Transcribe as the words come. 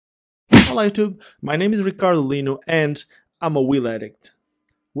Olá YouTube, my name is Ricardo Lino and I'm a wheel addict.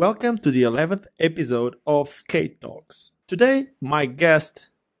 Welcome to the 11th episode of Skate Talks. Today, my guest,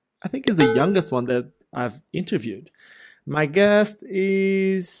 I think is the youngest one that I've interviewed. My guest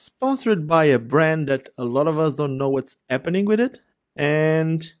is sponsored by a brand that a lot of us don't know what's happening with it,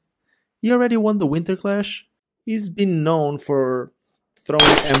 and he already won the Winter Clash. He's been known for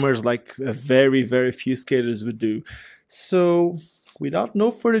throwing hammers like very few skaters would do. So, without no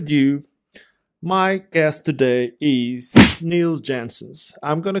further ado, my guest today is Niels Janssens.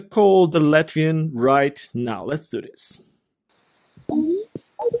 I'm gonna call the Latvian right now. Let's do this.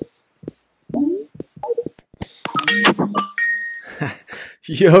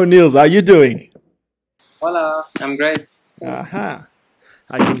 Yo, Niels, how you doing? Hola, I'm great. Aha.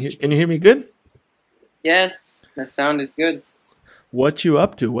 Can you hear me good? Yes, the sound is good. What you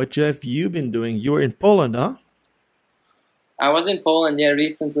up to? What have you been doing? You were in Poland, huh? I was in Poland,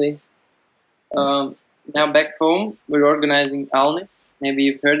 recently. Now back home, we're organizing Alnis. Maybe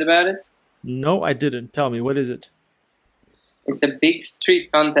you've heard about it. No, I didn't. Tell me, what is it? It's a big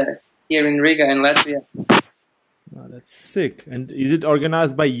street contest here in Riga in Latvia. Oh, that's sick. And is it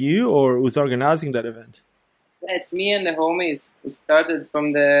organized by you or who's organizing that event? Yeah, it's me and the homies. It started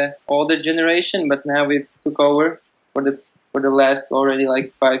from the older generation, but now we took over for the last already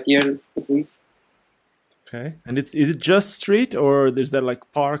like 5 years at least. Okay. And is it just street or is there like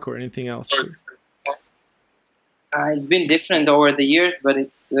park or anything else? It's been different over the years, but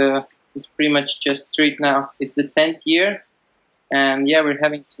it's pretty much just street now. It's the 10th year, and yeah, we're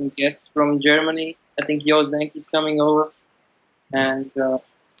having some guests from Germany. I think Jo Zenk is coming over, and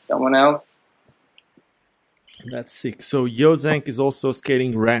someone else. That's sick. So Jo Zenk is also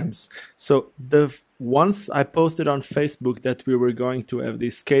skating ramps. So once I posted on Facebook that we were going to have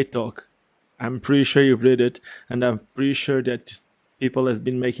this skate talk, I'm pretty sure you've read it, and I'm pretty sure that people has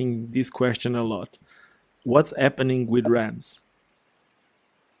been making this question a lot. What's happening with ramps?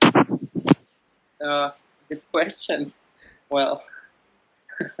 Good question. Well,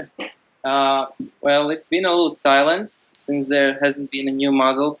 well, it's been a little silence since there hasn't been a new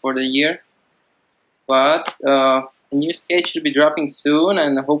model for the year. But a new skate should be dropping soon,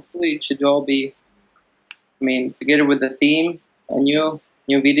 and hopefully it should all be, together with the team, new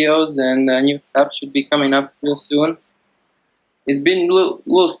videos and new stuff should be coming up real soon. It's been a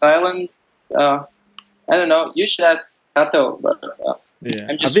little silent. I don't know. You should ask Kato, but yeah,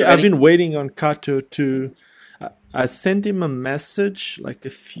 I'm I've been waiting on Kato to. I sent him a message like a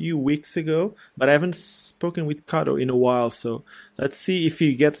few weeks ago, but I haven't spoken with Kato in a while. So let's see if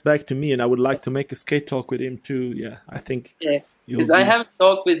he gets back to me, and I would like to make a skate talk with him too. Yeah, I think. Yeah, because I haven't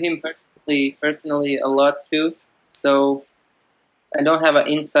talked with him personally a lot too, so I don't have an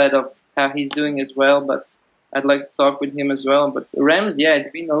insight of how he's doing as well. But I'd like to talk with him as well. But Rams, yeah, it's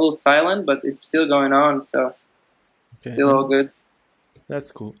been a little silent, but it's still going on, so still all good. That's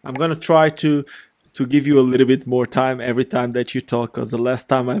cool. I'm gonna try to give you a little bit more time every time that you talk, because the last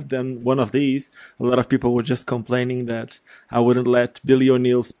time I've done one of these, a lot of people were just complaining that I wouldn't let Billy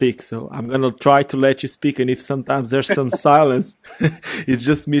O'Neill speak. So I'm going to try to let you speak. And if sometimes there's some silence, it's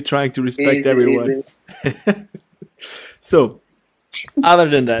just me trying to respect everyone. So other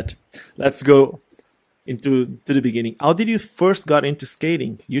than that, let's go to the beginning. How did you first got into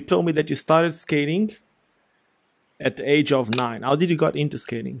skating? You told me that you started skating at the age of 9. How did you got into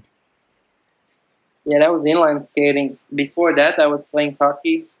skating? Yeah, that was inline skating. Before that, I was playing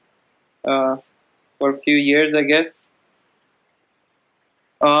hockey for a few years, I guess.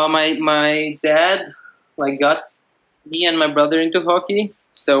 My dad got me and my brother into hockey,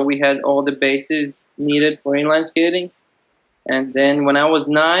 so we had all the bases needed for inline skating. And then when I was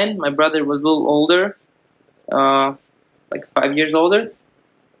 9, my brother was a little older, like 5 years older,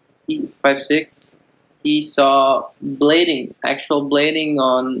 5, 6. He saw blading, actual blading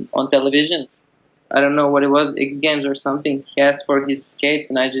on television. I don't know what it was, X Games or something. He asked for his skates,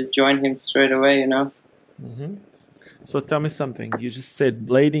 and I just joined him straight away, Mm-hmm. So tell me something. You just said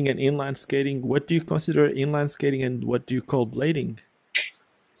blading and inline skating. What do you consider inline skating, and what do you call blading?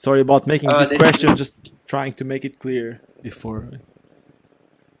 Sorry about making this question, just trying to make it clear before.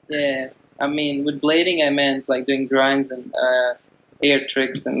 Yeah, with blading, I meant like doing grinds and air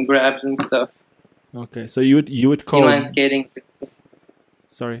tricks and grabs and stuff. Okay, so you would call inline skating.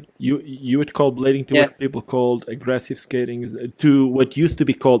 Sorry, you would call blading to what people called aggressive skating, to what used to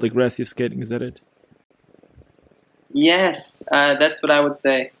be called aggressive skating. Is that it? Yes, that's what I would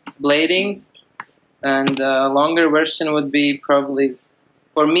say. Blading, and a longer version would be probably,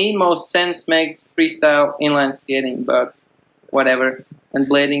 for me, most sense makes freestyle inline skating, but whatever. And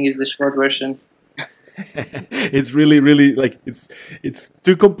blading is the short version. It's really, really like it's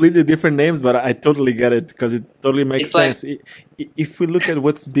two completely different names, but I totally get it because it totally makes It's like sense. If we look at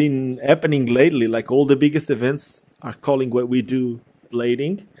what's been happening lately, like all the biggest events are calling what we do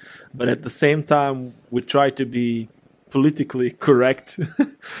blading, but at the same time we try to be politically correct,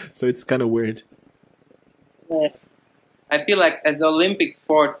 so it's kind of weird. uh, I feel like as an Olympic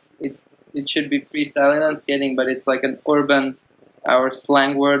sport, it should be freestyle inline skating, but it's like an urban, our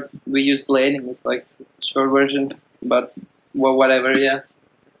slang word. We use blading. It's like short version, but well, whatever. Yeah.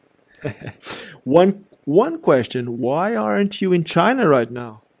 One question: why aren't you in China right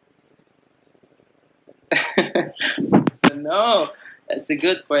now? No, that's a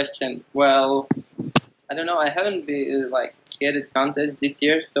good question. Well, I don't know. I haven't been like skated contest this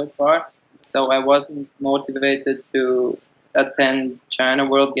year so far, so I wasn't motivated to attend China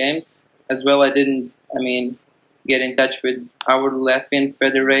World Games. As well, I didn't. I mean, get in touch with our Latvian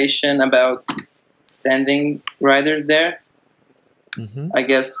federation about sending riders there. Hmm. I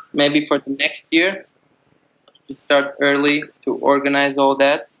guess maybe for the next year to start early to organize all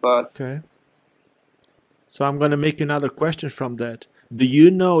that. But Okay. So I'm going to make another question from that. Do you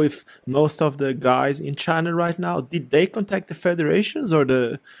know if most of the guys in China right now did they contact the federations or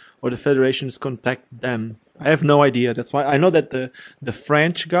the federations contact them? I have no idea. That's why I know that the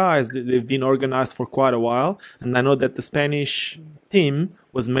French guys they've been organized for quite a while, and I know that the Spanish team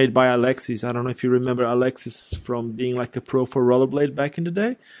was made by Alexis. I don't know if you remember Alexis from being like a pro for rollerblade back in the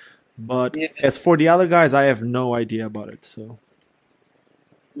day. But yeah, as for the other guys, I have no idea about it. So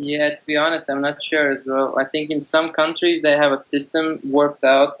yeah, to be honest, I'm not sure as well. I think in some countries they have a system worked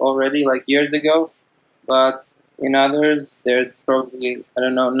out already like years ago, but in others there's probably I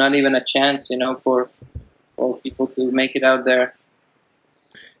don't know, not even a chance, for people to make it out there.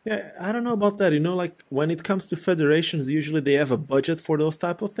 yeah, I don't know about that. Like when it comes to federations, usually they have a budget for those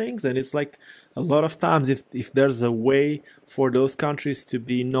type of things, and it's like a lot of times if there's a way for those countries to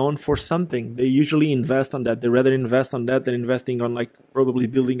be known for something, they usually invest on that. They rather invest on that than investing on like probably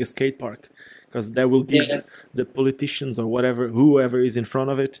building a skate park, because that will Yeah, give the politicians or whatever whoever is in front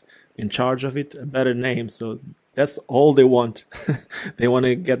of it, in charge of it, a better name. So that's all they want. They want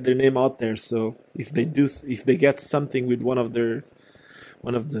to get their name out there. So if they get something with one of the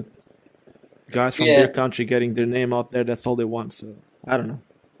guys from their yeah. country getting their name out there. That's all they want. So I don't know.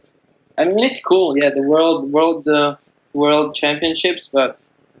 I mean it's cool, yeah, the world championships, but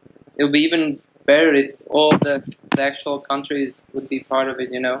it would be even better if all the actual countries would be part of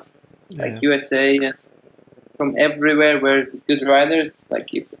it, like Yeah, USA and from everywhere where good riders, like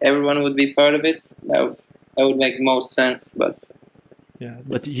if everyone would be part of it, that would make most sense. But yeah.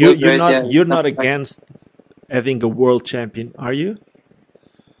 But it's still you're great, yeah. not you're It's not something like against having a world champion, are you?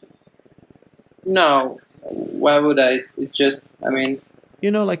 no, why would I? It's just, I mean,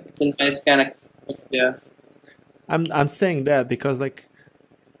 Like it's a nice kind of yeah, I'm saying that because like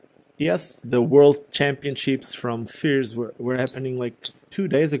yes, the world championships from Fears were happening like 2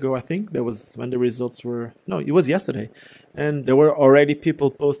 days ago. I think that was when the results were. No, it was yesterday, and there were already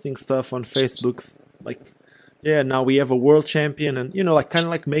people posting stuff on Facebooks like, yeah, now we have a world champion, and like kind of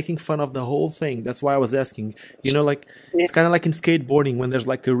like making fun of the whole thing. That's why I was asking. Like yeah, it's kind of like in skateboarding when there's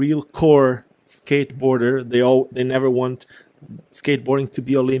like a real core skateboarder. They never want skateboarding to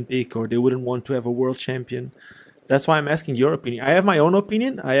be Olympic, or they wouldn't want to have a world champion. That's why I'm asking your opinion. I have my own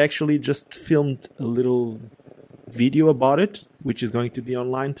opinion. I actually just filmed a little video about it, which is going to be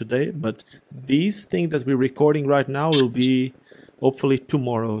online today. But these things that we're recording right now will be hopefully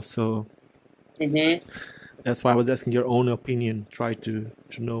tomorrow. So hmm that's why I was asking your own opinion. Try to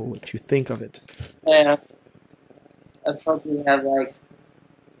know what you think of it. yeah. I probably have like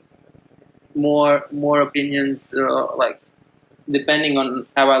more opinions, like depending on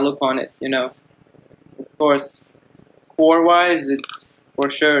how I look on it. Of course, core wise, it's for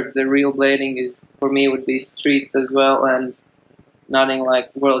sure the real blading is for me would be streets as well, and nothing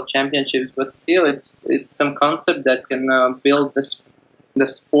like world championships. But still, it's some concept that can build the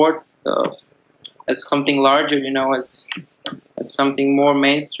sport as something larger. As something more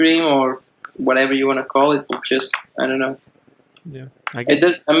mainstream or whatever you want to call it. Just I don't know. Yeah, I It guess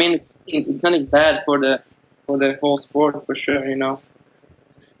does. I mean, it's nothing bad for the whole sport for sure.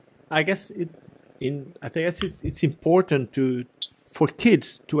 I guess I think it's important to for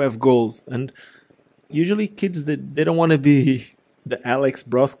kids to have goals, and usually kids they don't want to be the Alex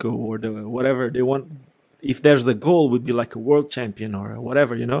Brosco or the whatever they want. If there's a goal, would be like a world champion or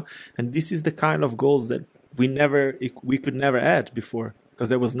whatever. And this is the kind of goals that we could never add before because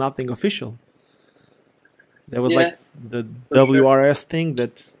there was nothing official. There was like Yes, the for sure. WRS thing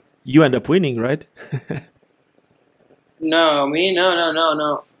that you end up winning, right? No, me, no, no, no,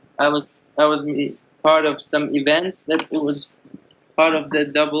 no. I was me. part of some events that it was part of the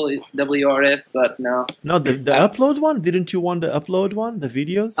WRS, but no. No, the I upload one. Didn't you want the upload one? The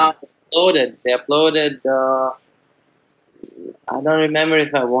videos? uploaded. They uploaded. I don't remember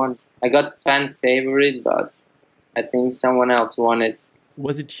if I won. I got fan favorite, but I think someone else won it.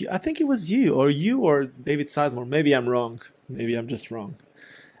 Was it you? I think it was you or David Sizemore. Maybe I'm wrong. Maybe I'm just wrong.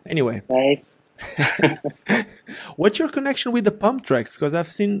 Anyway, Right? what's your connection with the pump tracks? Because I've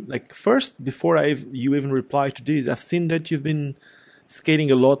seen, like, first before you even replied to this, I've seen that you've been skating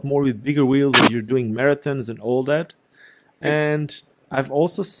a lot more with bigger wheels and you're doing marathons and all that. And I've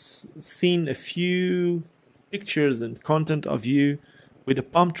also seen a few pictures and content of you with the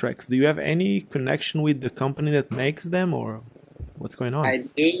pump tracks. Do you have any connection with the company that makes them, or what's going on? I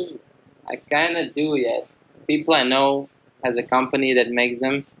do. I kind of do. Yes. People I know has a company that makes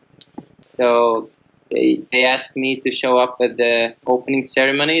them. So they asked me to show up at the opening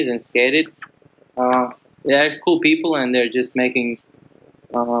ceremonies and skate it. They're cool people, and they're just making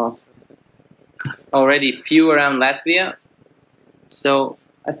already few around Latvia. So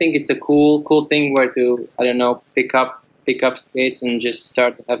I think it's a cool thing where to, I don't know, pick up skates and just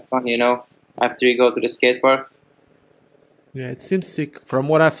start to have fun, after you go to the skate park. Yeah, it seems sick. From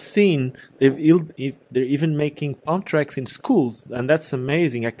what I've seen, they're even making pump tracks in schools, and that's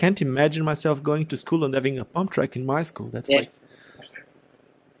amazing. I can't imagine myself going to school and having a pump track in my school. That's Yeah. like,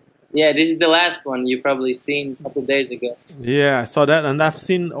 Yeah, this is the last one you probably seen a couple days ago. yeah, I saw that, and I've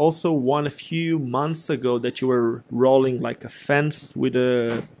seen also one a few months ago that you were rolling like a fence with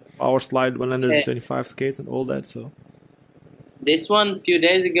a power slide 125 skates and all that. So This one a few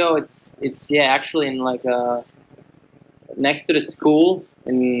days ago, it's actually in like next to the school,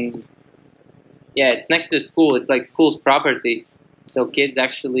 and it's next to the school. It's like school's property, so kids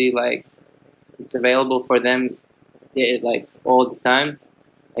actually like it's available for them, like all the time,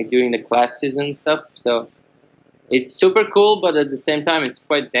 like during the classes and stuff. So it's super cool, but at the same time, it's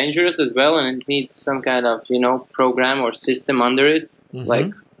quite dangerous as well, and it needs some kind of program or system under it.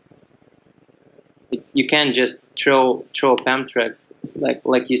 Like you can't just throw a pump track.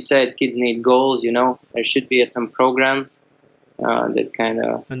 Like you said, kids need goals. There should be some program that kind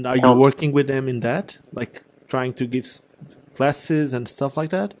of. And are you working with them in that, like trying to give classes and stuff like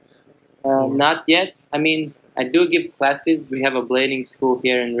that? Not yet. I mean, I do give classes. We have a blading school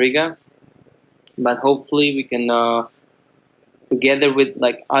here in Riga, but hopefully we can, together with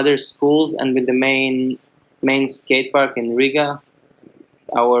like other schools and with the main skate park in Riga,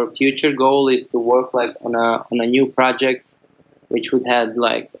 our future goal is to work like on a new project, which would have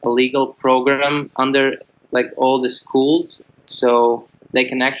like a legal program under like all the schools, so they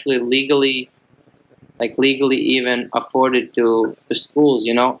can actually legally even afford it to schools,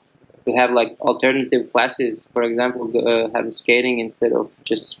 to have like alternative classes, for example, have skating instead of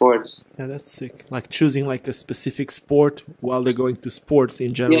just sports. Yeah, that's sick. Like choosing like a specific sport while they're going to sports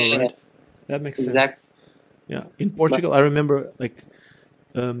in general, right? That makes sense. Yeah, in Portugal, I remember like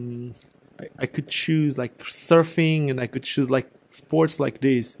I could choose like surfing, and I could choose like sports like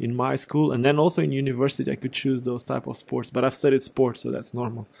this in my school, and then also in university I could choose those type of sports. But I've studied sports, so that's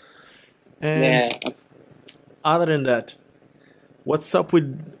normal. And other than that, what's up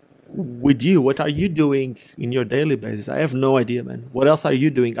with you? What are you doing in your daily basis? I have no idea, man. What else are you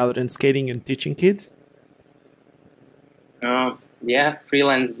doing other than skating and teaching kids?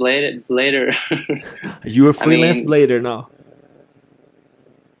 Freelance blader. You're a freelance blader now.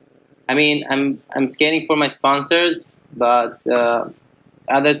 I mean, I'm skating for my sponsors, but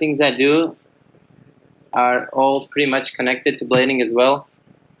other things I do are all pretty much connected to blading as well.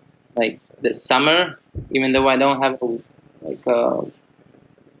 Like the summer, even though I don't have a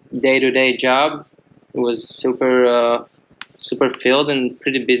day-to-day job, it was super filled and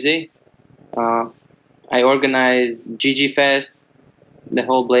pretty busy. I organized GG Fest, the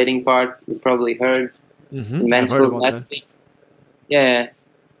whole blading part. You probably heard. I've heard about that. Yeah.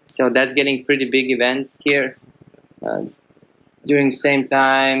 So that's getting pretty big event here. During the same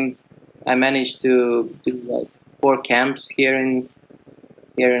time, I managed to do like 4 camps here in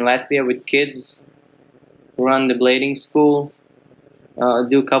Latvia with kids. Run the blading school.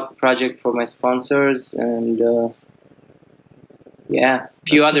 Do a couple projects for my sponsors, and a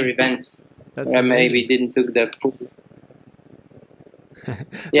few other events where I maybe didn't took the full.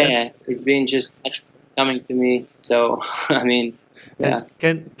 It's been just coming to me. So I mean. Yeah.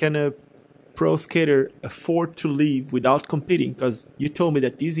 And can a pro skater afford to leave without competing? Because you told me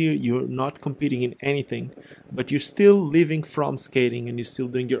that this year you're not competing in anything, but you're still living from skating and you're still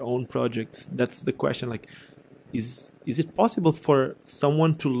doing your own projects. That's the question. Like, is it possible for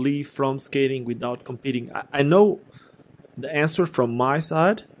someone to leave from skating without competing? I know the answer from my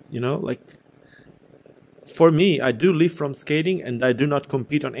side. Like for me, I do live from skating, and I do not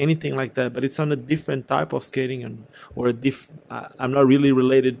compete on anything like that. But it's on a different type of skating, and or a I'm not really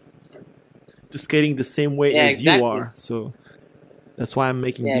related to skating the same way Yeah, as you exactly. are. So that's why I'm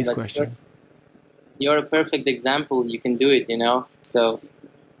making Yeah, this but question. you're a perfect example. You can do it, you know. So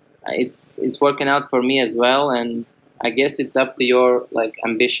it's working out for me as well, and I guess it's up to your like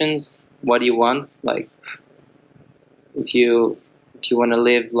ambitions. What do you want? Like if you want to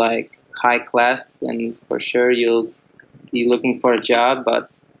live like high class, then for sure you'll be looking for a job. But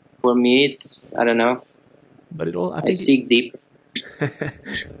for me, it's I don't know. But it all, I I think. seek deep.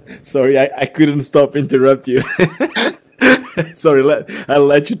 Sorry, I couldn't stop interrupt you. Sorry, I'll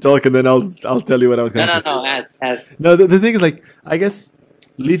let you talk, and then I'll tell you what I was No, going no, to. no. Ask. No, the thing is, like, I guess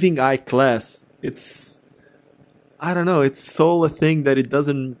living high class, it's, I don't know, it's so a thing that it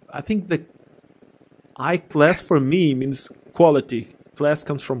doesn't. I think the high class for me means quality. Class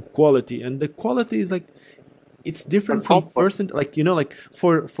comes from quality, and the quality is like it's For different from comfort. person. Like like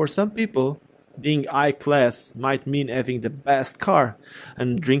for some people, being high class might mean having the best car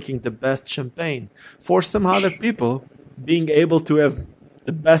and drinking the best champagne. For some other people, being able to have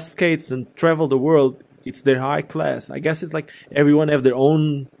the best skates and travel the world, it's their high class. I guess it's like everyone have their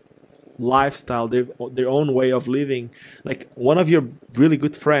own lifestyle, their own way of living. Like one of your really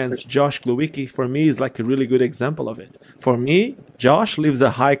good friends, Josh Glowicki, for me is like a really good example of it. For me, Josh lives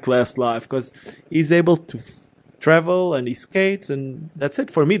a high class life because he's able to travel and he skates, and that's it.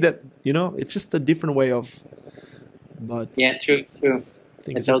 For me, that it's just a different way of. But Yeah, true, true. I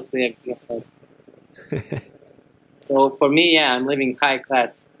think I it's just. totally agree with that. So for me, yeah, I'm living high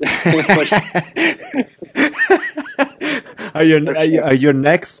class. for, for sure. Are your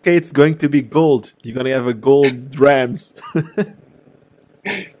next skates going to be gold? You're gonna have a gold Rams.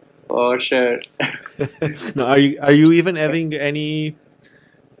 For sure. No, are you even having any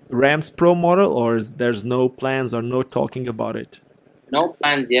Rams Pro model, or there's no plans or no talking about it? No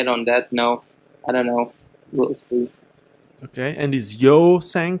plans yet on that. No, I don't know. We'll see. Okay, and is Yo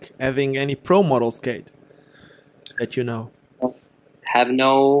Sank having any pro model skate that you know? Have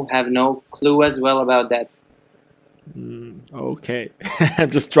no clue as well about that. Okay, I'm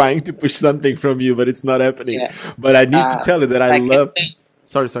just trying to push something from you, but it's not happening. Yeah. But I need to tell you that I I can love.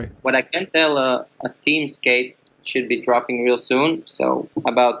 tell, Sorry. what I can tell, a team skate should be dropping real soon. So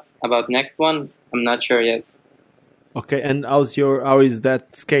about next one, I'm not sure yet. Okay, and how is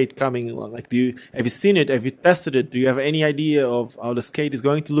that skate coming along? Like, have you seen it? Have you tested it? Do you have any idea of how the skate is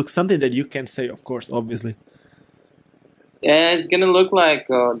going to look? Something that you can say, of course, obviously. Yeah, it's gonna look like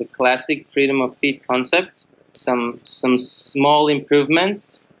the classic freedom of feet concept. Some small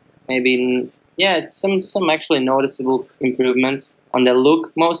improvements, maybe yeah, some actually noticeable improvements on the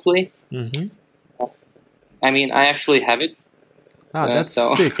look mostly. Mm-hmm. I mean, I actually have it. That's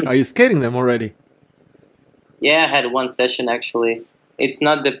So sick. Are you skating them already? yeah, I had one session actually. It's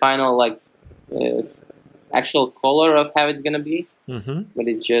not the final like uh, actual color of how it's gonna be, Mm-hmm. but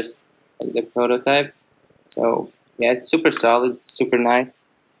it's just like the prototype. So yeah, it's super solid, super nice.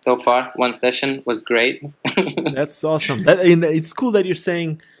 So far, one session was great. That's awesome. It's cool that you're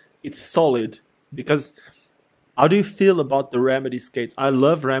saying it's solid because how do you feel about the Remedy skates? I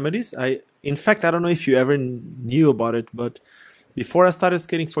love Remedies. In fact, I don't know if you ever knew about it, but before I started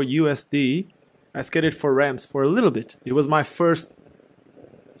skating for USD, I skated for Rams for a little bit. It was my first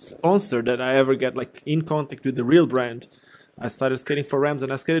sponsor that I ever get like in contact with the real brand. I started skating for Rams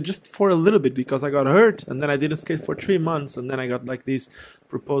and I skated just for a little bit because I got hurt and then I didn't skate for 3 months and then I got like this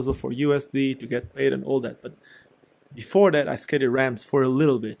proposal for USD to get paid and all that. But before that, I skated Rams for a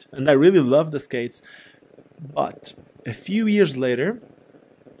little bit and I really loved the skates. But a few years later,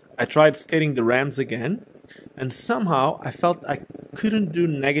 I tried skating the Rams again and somehow I felt I couldn't do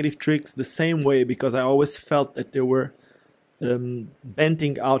negative tricks the same way because I always felt that they were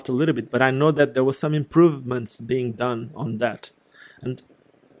bending out a little bit, but I know that there was some improvements being done on that, and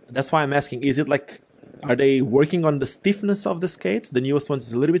that's why I'm asking: is it like, are they working on the stiffness of the skates? The newest one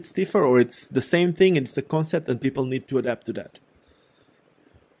is a little bit stiffer, or it's the same thing? It's a concept, and people need to adapt to that.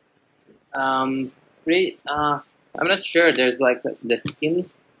 Um, I'm not sure. There's like the skin.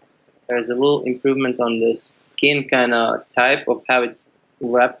 There's a little improvement on the skin kind of type of how it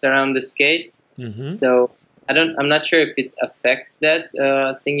wraps around the skate. Mm-hmm. So I'm not sure if it affects that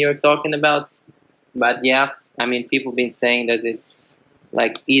thing you're talking about. But yeah, I mean, people been saying that it's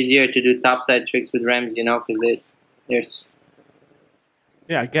like easier to do topside tricks with Rams, because there's.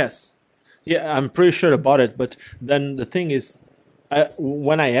 Yeah, I guess. Yeah, I'm pretty sure about it. But then the thing is,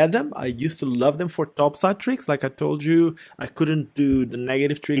 when I had them, I used to love them for topside tricks. Like I told you, I couldn't do the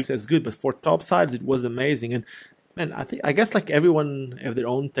negative tricks as good, but for topsides, it was amazing. And man, I guess like everyone have their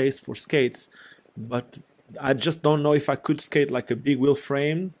own taste for skates, but I just don't know if I could skate like a big wheel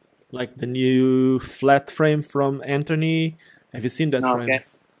frame, like the new flat frame from Anthony. Have you seen that frame? Okay.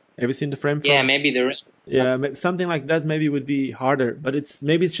 Have you seen the frame Yeah, from? maybe the rest. Yeah, something like that maybe would be harder, but it's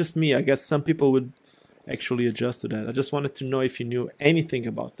just me. I guess some people would actually adjust to that. I just wanted to know if you knew anything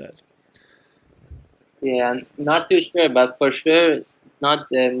about that. Yeah, not too sure, but for sure, not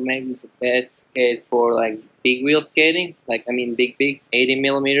maybe the best skate for like big wheel skating. Like I mean, big, 80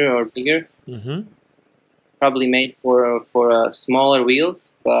 millimeter or bigger. Mm-hmm. Probably made for smaller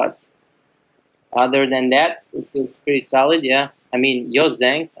wheels, but other than that, it feels pretty solid. Yeah, I mean, Yo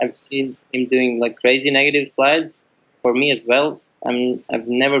Zhang, I've seen him doing like crazy negative slides. For me as well. I've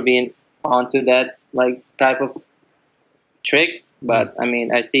never been onto that like type of tricks, Mm. but I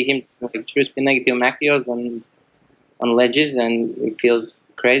mean, I see him like true spin negative macros on ledges, and it feels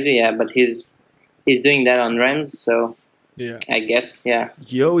crazy. Yeah, but he's doing that on rims, so Yeah. I guess yeah.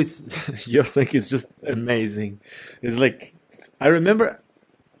 Yo is Yo Sink is just amazing. It's like I remember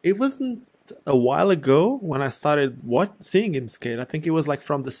it wasn't a while ago when I started seeing him skate. I think it was like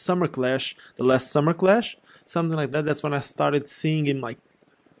from the Summer Clash, the last Summer Clash, something like that. That's when I started seeing him. Like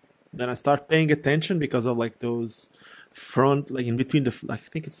then I start paying attention because of like those front, like in between I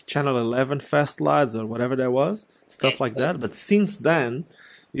think it's Channel 11 fast slides or whatever that was, stuff Yes, like that. yes. But since then,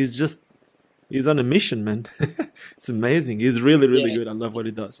 he's just he's on a mission, man. It's amazing. He's really, really Yeah, good. I love what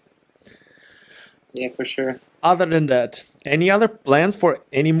he does. yeah, for sure. Other than that, any other plans for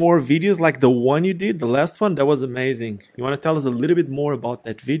any more videos like the one you did, the last one? That was amazing. You want to tell us a little bit more about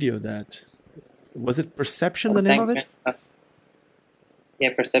that video? That was it Perception, the Oh, name of thanks, man. it?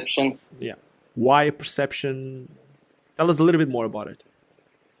 Yeah, perception. Yeah. Why Perception? Tell us a little bit more about it.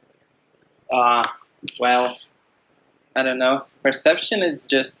 Uh, well, I don't know. Perception is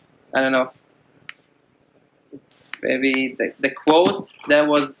just I don't know. It's maybe the quote that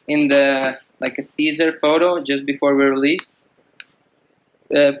was in the like a teaser photo just before we released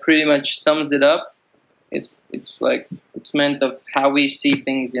pretty much sums it up. It's like it's meant of how we see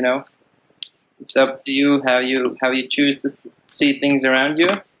things. You know, it's up to you how you choose to see things around you.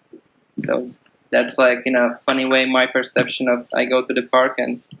 So that's like in a funny way my perception of I go to the park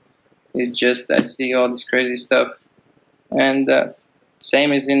and it just I see all this crazy stuff. And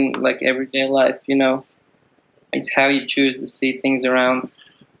same as in like everyday life, you know, it's how you choose to see things around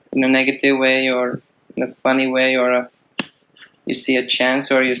in a negative way or in a funny way or you see a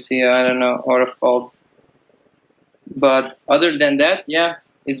chance or you see I don't know or a fault. But other than that, yeah,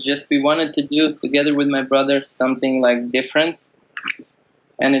 it's just we wanted to do together with my brother something like different,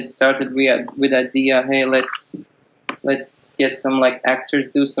 and it started with idea, hey, let's get some like actors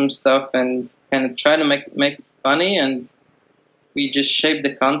do some stuff and kind of try to make it funny, and we just shaped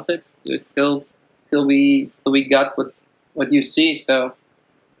the concept till we got what you see. So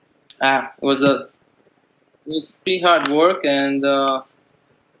it was pretty hard work and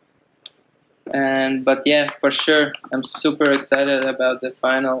but yeah, for sure, I'm super excited about the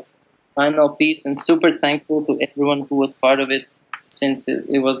final piece and super thankful to everyone who was part of it since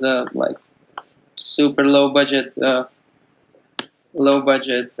it was a like super low budget.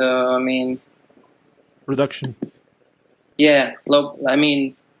 I mean, Production. yeah, low. I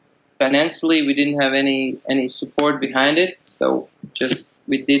mean, financially, we didn't have any support behind it, so just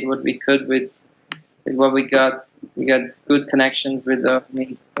we did what we could with what we got. We got good connections with. I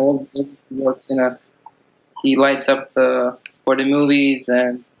mean, all he works in a. He lights up for the movies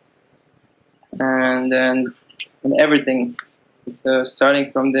and everything,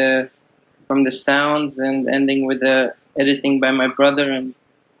 starting from the sounds and ending with the editing by my brother and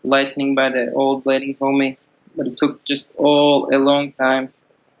lightning by the old lady homie. But it took just all a long time,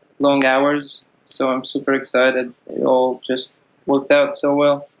 long hours. So I'm super excited. It all just worked out so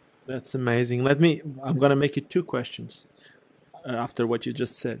well. That's amazing. I'm going to make you two questions after what you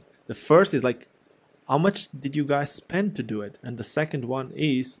just said. The first is like, how much did you guys spend to do it? And the second one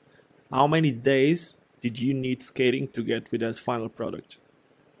is, how many days did you need skating to get with that final product?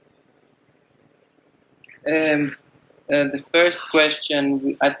 Um, the first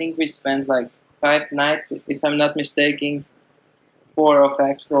question, I think we spent like 5 nights, if I'm not mistaken, 4 of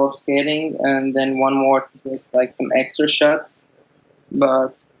actual skating, and then one more to get like some extra shots.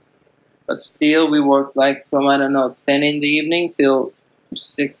 But still, we worked like from I don't know 10 in the evening till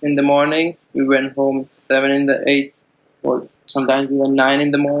 6 in the morning. We went home 7 in the 8, or sometimes even 9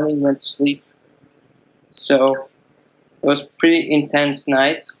 in the morning. Went to sleep. So it was pretty intense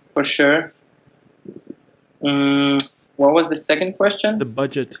nights for sure. What was the second question? The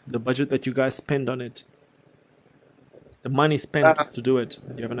budget that you guys spend on it, the money Uh, spent to do it.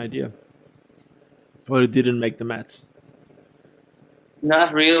 Do you have an idea? Or it didn't make the maths?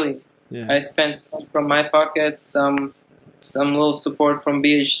 Not really. Yeah, I spent some from my pocket, some little support from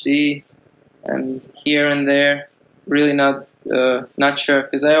BHC, and here and there. Really not sure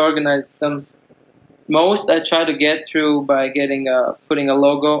because I organized some. Most I try to get through by getting putting a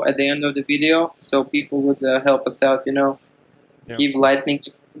logo at the end of the video, so people would help us out. yeah, Give lighting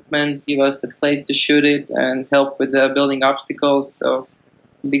equipment, give us the place to shoot it, and help with building obstacles. So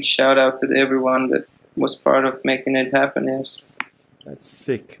big shout out to everyone that was part of making it happen. Yes. that's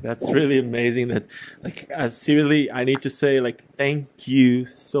sick. That's really amazing. That like, seriously, I need to say like thank you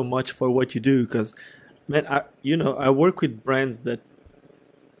so much for what you do because, man, I work with brands that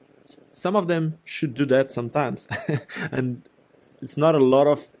some of them should do that sometimes, and it's not a lot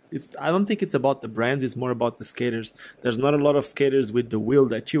of it's I don't think it's about the brand, it's more about the skaters. There's not a lot of skaters with the will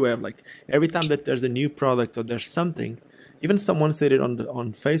that you have. Like every time that there's a new product or there's something, even someone said it on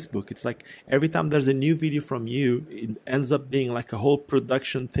Facebook, it's like every time there's a new video from you, it ends up being like a whole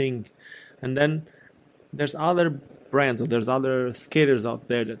production thing. And then there's other brands or there's other skaters out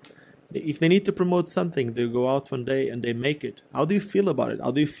there that if they need to promote something, they go out one day and they make it. How do you feel about it?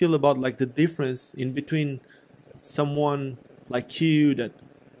 How do you feel about like the difference in between someone like you that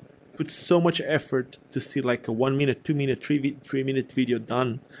puts so much effort to see like a 1 minute, 2 minute, 3 minute video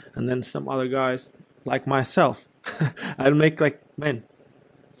done, and then some other guys like myself, I'll make like, man,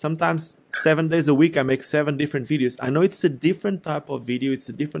 sometimes 7 days a week I make 7 different videos. I know it's a different type of video, it's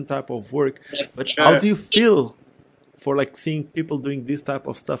a different type of work, Yeah, for but how sure. do you feel for like seeing people doing this type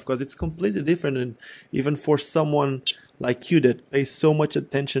of stuff? Because it's completely different, and even for someone like you that pays so much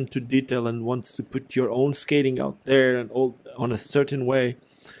attention to detail and wants to put your own skating out there and all on a certain way,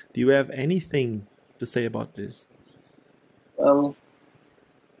 do you have anything to say about this? Well,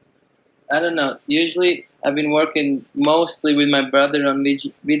 I don't know. Usually, I've been working mostly with my brother on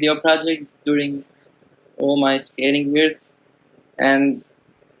video projects during all my skating years, and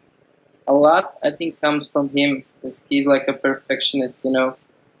a lot I think comes from him because he's like a perfectionist. He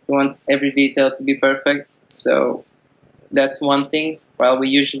wants every detail to be perfect. So that's one thing. While we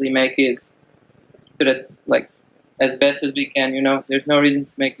usually make it to the like as best as we can. There's no reason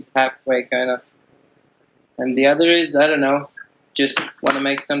to make it halfway, kind of. And the other is I don't know, just want to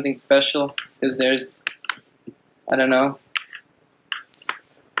make something special because there's I don't know,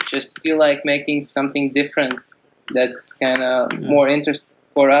 just feel like making something different that's kind of Yeah, more interesting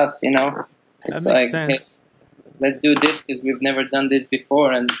for us. that It's makes like, hey, sense. let's do this because we've never done this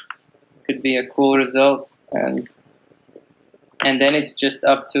before, and it could be a cool result. And then it's just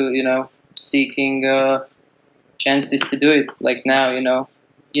up to seeking chances to do it. Like now,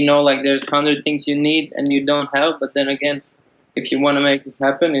 like there's 100 things you need and you don't have, but then again, if you want to make it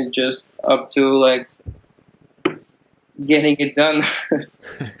happen, it's just up to like getting it done.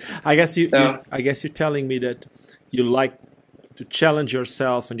 I guess So I guess you're telling me that you like to challenge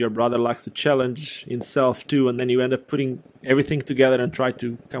yourself and your brother likes to challenge himself too, and then you end up putting everything together and try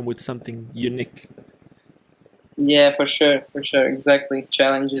to come with something unique. yeah, for sure, exactly.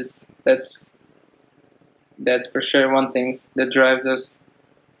 Challenges. That's for sure one thing that drives us.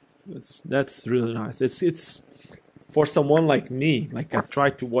 That's really nice. It's for someone like me. Like I try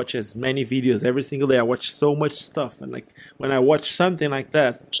to watch as many videos every single day. I watch so much stuff, and like when I watch something like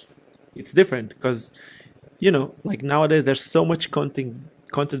that, it's different because like nowadays there's so much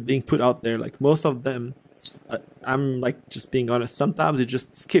content being put out there. Like most of them, I'm like just being honest. Sometimes you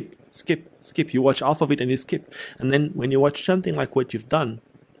just skip. You watch half of it and you skip, and then when you watch something like what you've done,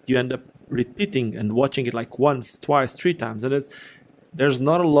 you end up repeating and watching it like once, twice, 3 times, and there's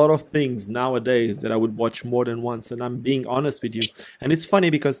not a lot of things nowadays that I would watch more than once, and I'm being honest with you. And it's funny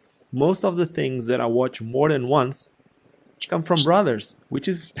because most of the things that I watch more than once come from brothers, which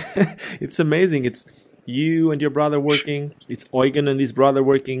is it's amazing. It's you and your brother working, it's Eugen and his brother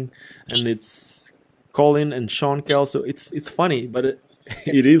working, and it's Colin and Sean Kell. So it's funny, but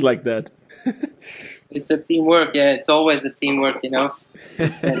it is like that. It's a teamwork. Yeah, it's always a teamwork.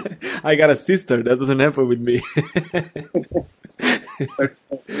 And I got a sister that doesn't happen with me.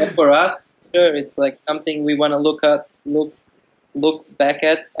 for us, sure, it's like something we want to look back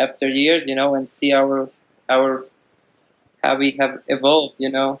at after years, and see our how we have evolved,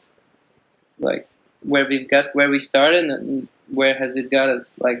 like where we started and where has it got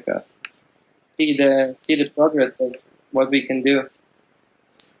us. Like see the progress of what we can do.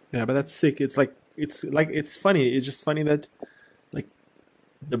 Yeah, but that's sick. It's funny. It's just funny that like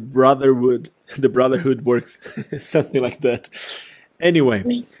the brotherhood the brotherhood works, something like that.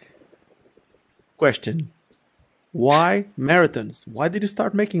 Anyway, question: why marathons? Why did you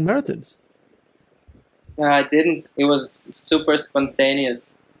start making marathons? No, I didn't. It was super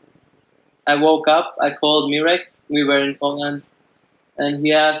spontaneous. I woke up. I called Mirek. We were in Poland, and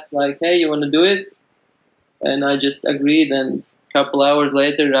he asked like, "Hey, you want to do it?" And I just agreed. And a couple hours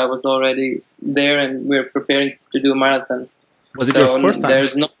later, I was already there, and we are preparing to do a marathon. Was it your So first time?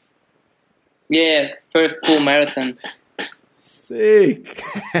 there's no, yeah, first full marathon. Sick!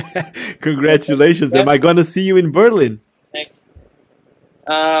 Congratulations. Am I gonna see you in Berlin?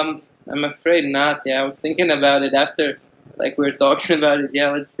 I'm afraid not. Yeah, I was thinking about it after, like we were talking about it.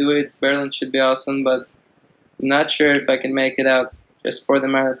 Yeah, let's do it. Berlin should be awesome, but I'm not sure if I can make it out just for the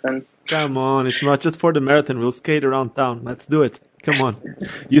marathon. Come on, it's not just for the marathon. We'll skate around town. Let's do it. Come on.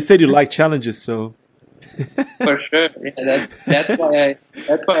 You said you like challenges, so For sure. Yeah, that's why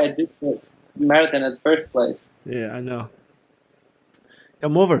I did the marathon at first place. yeah, I know.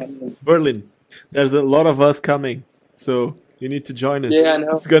 Come over, Berlin. There's a lot of us coming, so you need to join us. Yeah, I know.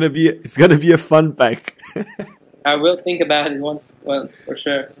 It's gonna be a fun pack. I will think about it once for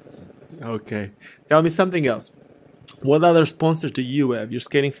sure. Okay. Tell me something else. What other sponsors do you have? You're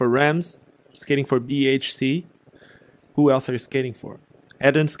skating for Rams, skating for BHC. Who else are you skating for?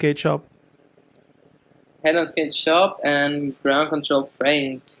 Head and Skate Shop. Head on skate shop and ground control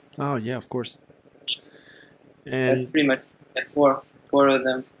frames. Oh yeah, of course. That's And pretty much four of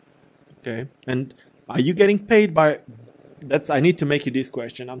them. okay. And are you getting paid by? That's. I need to make you this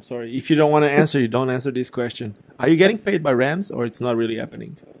question. I'm sorry. If you don't want to answer, you don't answer this question. Are you getting paid by Rams, or it's not really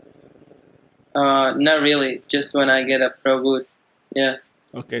happening? Not really. Just when I get a pro boot. Yeah.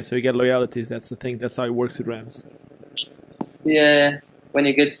 Okay, so you get loyalties. That's the thing. That's how it works with Rams. Yeah. When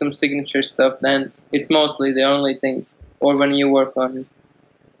you get some signature stuff, then it's mostly the only thing. Or when you work on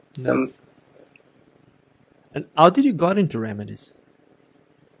some. That's- And how did you got into remedies?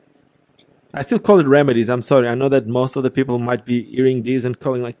 I still call it remedies. I'm sorry. I know that most of the people might be hearing these and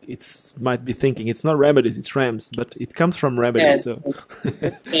calling like might be thinking it's not remedies, it's Rams, but it comes from Yeah, remedies. So it's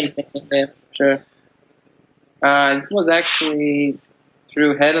the same thing. Yeah, sure. It was actually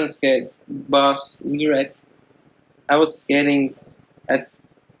through Head on Skate boss Mirek. I was skating at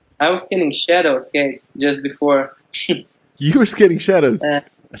I was skating shadow skates just before. you were skating shadows. Uh,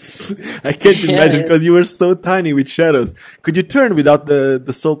 I can't yeah, imagine because you were so tiny with shadows. Could you turn without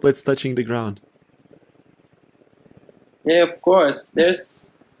the sole plates touching the ground? yeah, of course. There's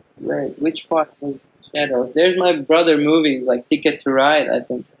which part was shadows? There's my brother movies like Ticket to Ride. I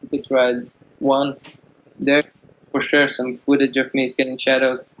think Ticket to Ride 1. There's for sure some footage of me skating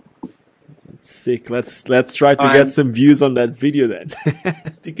shadows. Sick. Let's try to get some views on that video then.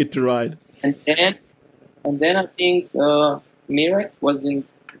 Ticket to Ride. And then I think Mirek was in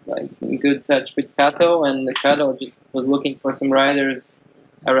good touch with Kato, and the Kato just was looking for some riders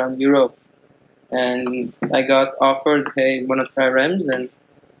around Europe. And I got offered, hey, wanna try Rams? And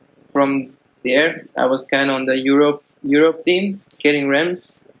from there, I was kind of on the Europe team, skating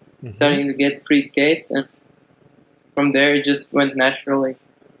Rams, Mhm. starting to get free skates, and from there it just went naturally.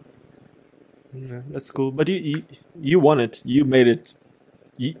 Yeah, that's cool. But you won it. You made it.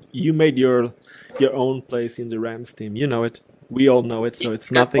 You made your own place in the Rams team. You know it. We all know it. So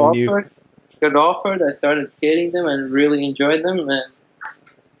it's nothing new. Got offered. I started skating them and really enjoyed them,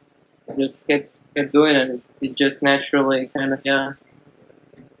 and just kept doing it. It just naturally kind of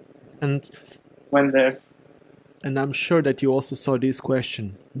And went there. and I'm sure that you also saw this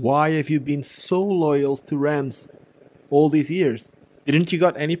question. Why have you been so loyal to Rams all these years? Didn't you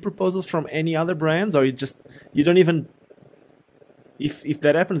got any proposals from any other brands, or you don't even if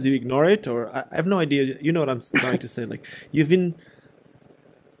that happens you ignore it, or I have no idea. You know what I'm trying to say? Like you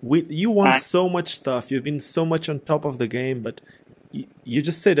won so much stuff. You've been so much on top of the game, but you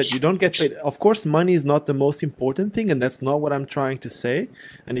just say that you don't get paid. Of course, money is not the most important thing, and that's not what I'm trying to say.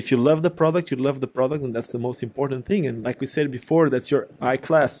 And if you love the product, you love the product, and that's the most important thing. And like we said before, that's your I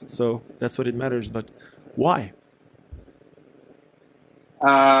class, so that's what it matters. But why?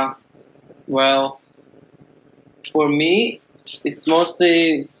 Well, for me, it's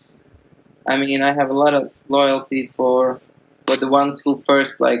mostly. I mean, I have a lot of loyalty for the ones who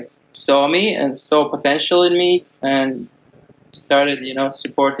first saw me and saw potential in me and started,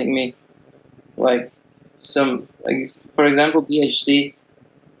 supporting me. Like for example, BHC.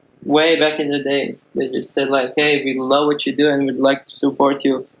 Way back in the day, they just said "Hey, we love what you do and we'd like to support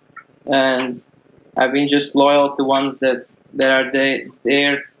you." And I've been just loyal to ones that are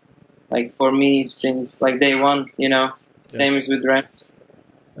there, for me since day one. Same as with Rams.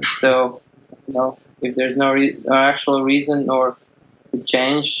 So, if there's no actual reason or to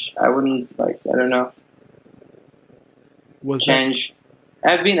change, I wouldn't I don't know. Change.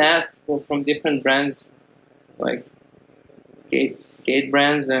 I've been asked from different brands, like skate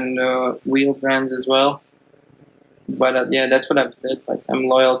brands and wheel brands as well. But yeah, that's what I've said. I'm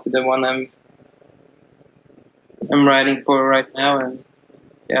loyal to the one I'm riding for right now, and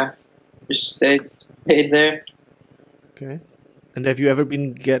yeah, just stayed there. Okay. And have you ever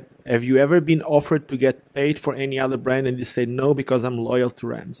been offered to get paid for any other brand and you say no because I'm loyal to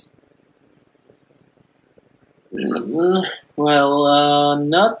Rams? Well,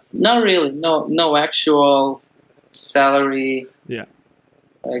 not really. No actual salary. Yeah.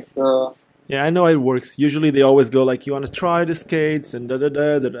 Like, Yeah, I know it works. Usually they always go like, you want to try the skates and da da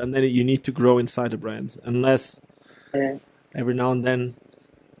da, da, and then you need to grow inside the brands. Unless yeah. every now and then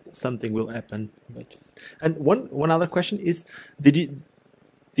something will happen. But and one other question is, did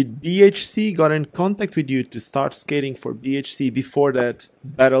BHC got in contact with you to start skating for BHC before that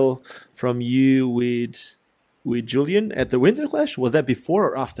battle from you with Julian at the Winter Clash? Was that before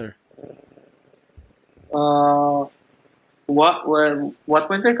or after? Uh, what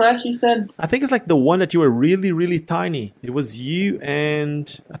winter class you said? I think it's like the one that you were really, really tiny. It was you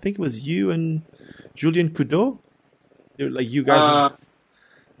and I think it was you and Julian Kudo. Like you guys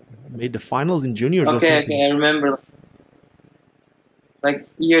made the finals in juniors or Okay, something. I remember. Like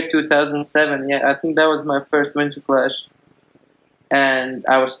year 2007. Yeah, I think that was my first winter clash, and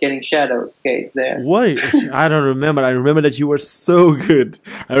I was skating shadow skates there. What? I don't remember. I remember that you were so good.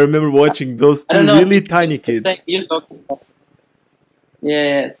 I remember watching those I two don't know. really tiny kids. You're talking about.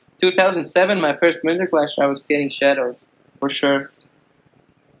 Yeah, 2007, my first winter clash. I was skating shadows for sure.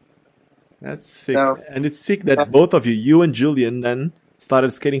 That's sick. So And it's sick that both of you, you and Julian, then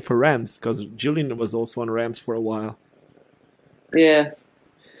started skating for Rams because Julian was also on Rams for a while. yeah,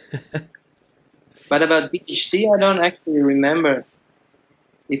 but about BHC, I don't actually remember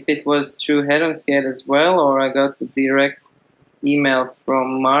if it was through Head on Skate as well, or I got the direct email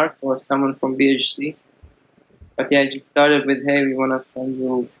from Mark or someone from BHC. But yeah, I just started with, hey, we want to send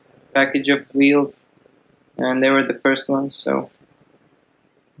you a package of wheels, and they were the first ones. So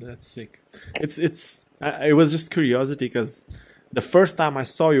That's sick. It was just curiosity because the first time I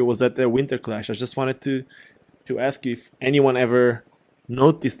saw you was at the Winter Clash. I just wanted to ask you if anyone ever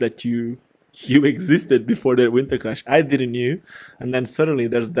noticed that you existed before the Winter Clash. I didn't knew, and then suddenly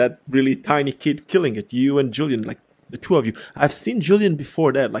there's that really tiny kid killing it. You and Julian, like the two of you. I've seen Julian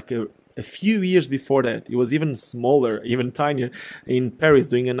before that, like a few years before that. He was even smaller, even tinier, in Paris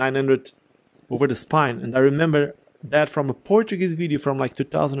doing a 900 over the spine, and I remember that from a Portuguese video from like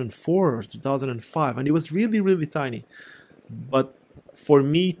 2004 or 2005, and it was really really tiny. But for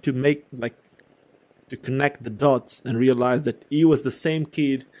me to make like to connect the dots and realize that he was the same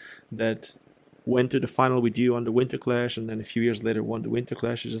kid that went to the final with you on the Winter Clash and then a few years later won the Winter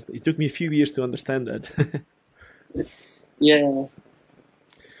Clash. It took me a few years to understand that. yeah,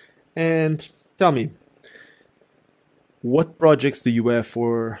 And tell me, what projects do you have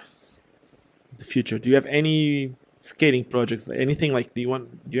for the future? Do you have any skating projects? Anything like do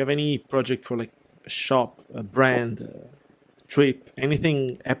you have any project for like a shop, a brand, a trip,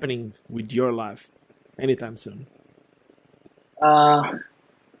 anything happening with your life anytime soon?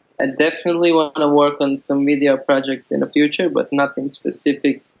 I definitely want to work on some video projects in the future, but nothing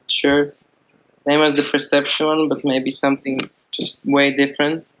specific. Sure, same as the perception one, but maybe something just way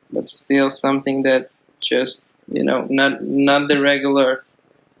different, but still something that just not the regular,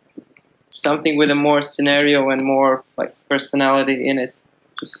 something with a more scenario and more like personality in it,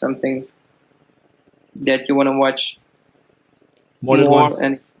 just something that you want to watch More than once.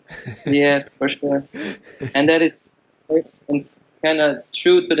 and yes, for sure, and that is kind of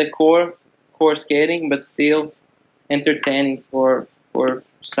true to the core skating, but still entertaining for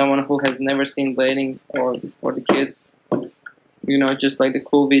someone who has never seen blading or for the kids. Just like the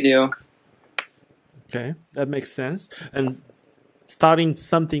cool video. Okay, that makes sense. And starting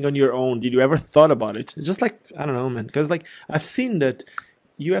something on your own, did you ever thought about it? It's just like, I don't know, man, because like I've seen that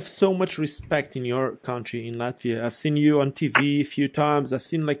you have so much respect in your country, in Latvia. I've seen you on TV a few times. I've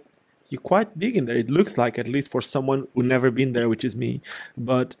seen like you're quite big in there. It looks like, at least for someone who never been there, which is me.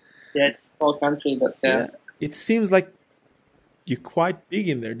 But yeah, it's a small country, but yeah, it seems like you're quite big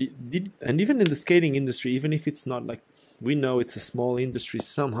in there. And even in the skating industry, even if it's not like, we know it's a small industry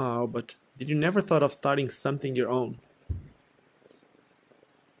somehow, but did you never thought of starting something your own?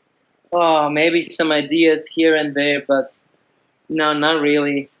 oh, maybe some ideas here and there, but no, not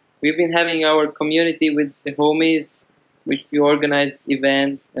really. We've been having our community with the homies, which we organized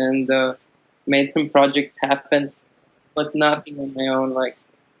events and made some projects happen, but nothing on my own. Like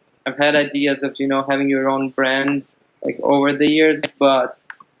I've had ideas of having your own brand like over the years, but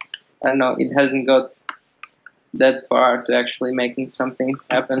I don't know, it hasn't got that far to actually making something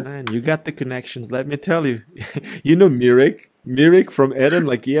happen. Man, you got the connections, let me tell you. You know Mirik from Adam,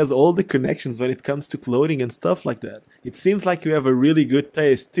 like he has all the connections when it comes to clothing and stuff like that. It seems like you have a really good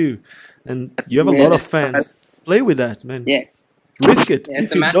taste too, and you have a lot of fans. Play with that, man. Yeah, Risk it. yeah, it's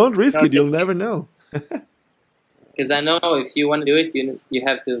If a you matter. don't risk it, you'll never know. Because I know if you want to do it, you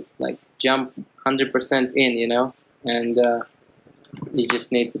have to like jump 100% in, and you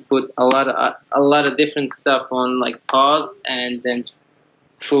just need to put a lot of different stuff on like pause and then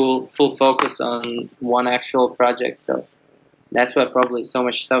full focus on one actual project. So that's why probably so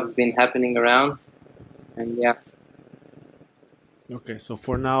much stuff has been happening around, and yeah. Okay, so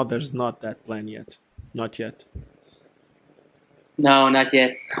for now, there's not that plan yet. Not yet. No, not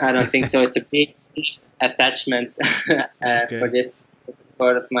yet. I don't think so. It's a big attachment for Okay. this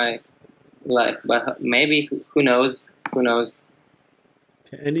part of my life, but maybe who knows? Who knows?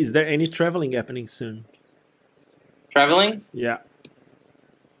 Okay. And is there any traveling happening soon? Traveling? Yeah.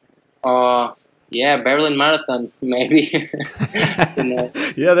 Yeah, Berlin Marathon, maybe. Who knows?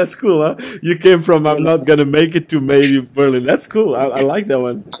 Yeah, that's cool, huh? You came from I'm not gonna make it to maybe Berlin. That's cool. I like that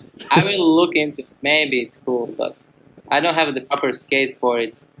one. I will look into it. Maybe it's cool, but I don't have the proper skates for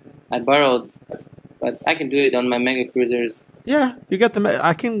it. I borrowed, but I can do it on my Mega Cruisers. Yeah, you got the.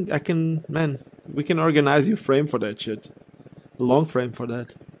 Man, we can organize you frame for that shit. A long frame for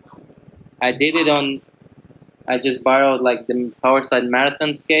that. I did it on. I just borrowed like the Powerslide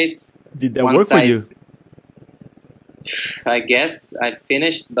Marathon skates. Did that One work for size. you? I guess I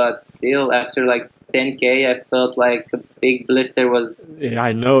finished, but still, after like 10K, I felt like a big blister was. Yeah,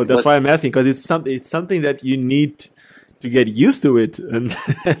 I know. That's Was- why I'm asking because it's something that you need to get used to it, and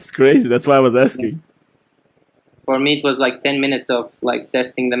that's crazy. That's why I was asking. For me, it was like 10 minutes of like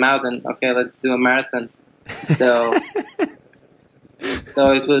testing them out, and okay, let's do a marathon. So,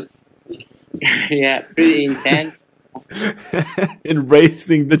 so it was, yeah, pretty intense.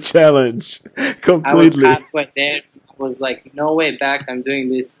 Embracing the challenge I was completely. halfway there. I was like, no way back. I'm doing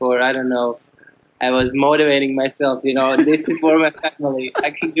this for, I don't know. I was motivating myself, this is for my family.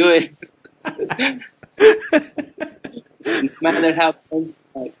 I can do it. No matter how painful,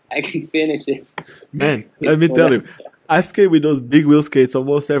 like, I can finish it. Man, let me tell you, I skate with those big wheel skates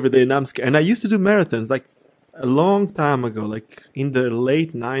almost every day, and I'm scared. And I used to do marathons like a long time ago, like in the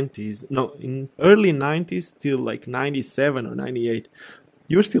late 90s. No, in early 90s till like 97 or 98.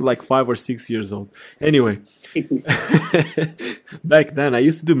 You're still like 5 or 6 years old. Anyway, back then I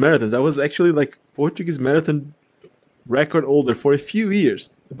used to do marathons. I was actually like Portuguese marathon record holder for a few years.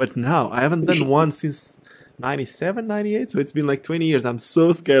 But now I haven't done one since 97, 98. So it's been like 20 years. I'm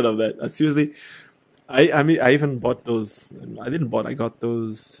so scared of that. I seriously, I mean, I even bought those. I got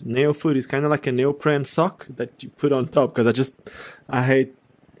those Neofoot. It's kind of like a neoprene sock that you put on top because I hate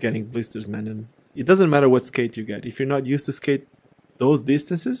getting blisters, man. And it doesn't matter what skate you get. If you're not used to skate those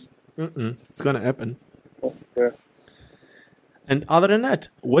distances, it's going to happen. Sure. And other than that,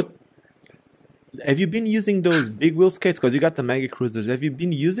 what have you been using those big wheel skates? Because you got the Mega Cruisers. Have you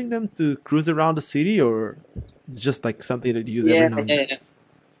been using them to cruise around the city, or it's just like something that you use every now and then? Yeah,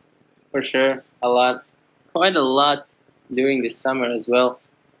 for sure. A lot. Quite a lot during the summer as well.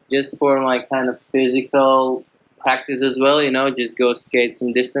 Just for my kind of physical practice as well, just go skate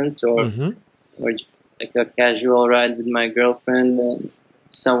some distance or just like a casual ride with my girlfriend and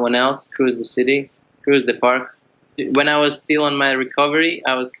someone else, cruise the city, cruise the parks. When I was still on my recovery,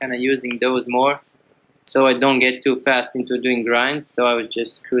 I was kind of using those more, so I don't get too fast into doing grinds. So I was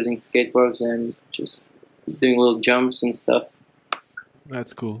just cruising skateboards and just doing little jumps and stuff.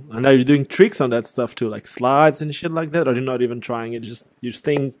 That's cool. And are you doing tricks on that stuff too, like slides and shit like that, or you're not even trying it? Just you're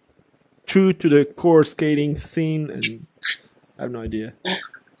staying true to the core skating scene, and I have no idea.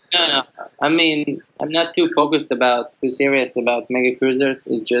 No. I mean, I'm not too serious about Mega Cruisers.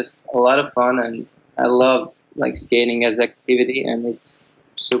 It's just a lot of fun, and I love like skating as activity, and it's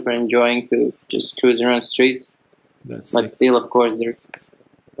super enjoying to just cruise around streets. That's But sick. still, of course,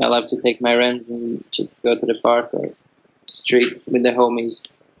 I love to take my runs and just go to the park or street with the homies.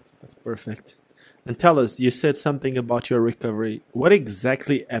 That's perfect. And tell us, you said something about your recovery. What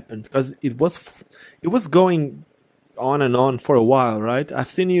exactly happened? Because it was going on and on for a while, right? I've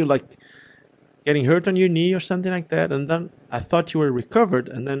seen you like getting hurt on your knee or something like that, and then I thought you were recovered,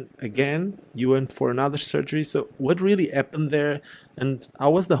 and then again you went for another surgery. So what really happened there, and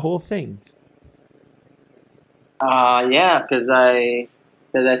how was the whole thing? Yeah, because I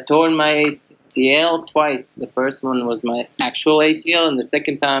torn my ACL twice. The first one was my actual ACL, and the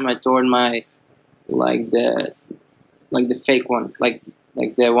second time I torn my the fake one, like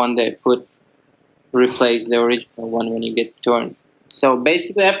the one they replace the original one when you get torn. So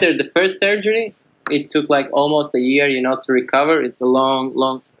basically, after the first surgery, it took like almost a year, to recover. It's a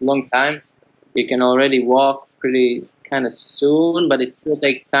long time. You can already walk pretty kind of soon, but it still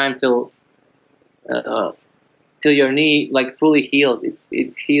takes time till your knee like fully heals.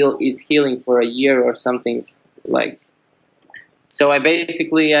 It's healing for a year or something like, so I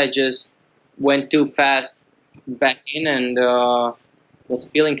just went too fast back in, and was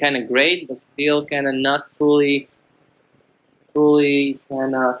feeling kind of great, but still kind of not fully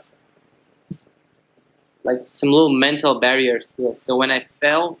kind of like some little mental barriers still. So when I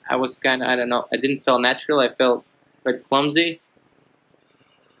fell, I was kind of, I don't know, I didn't feel natural. I felt quite clumsy,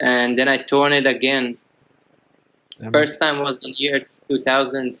 and then I torn it again. First time was in year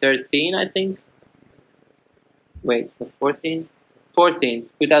 2013, I think. Wait, 14?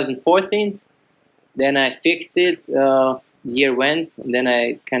 2014. Then I fixed it. Year went, and then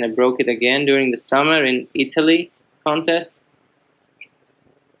I kind of broke it again during the summer in Italy contest,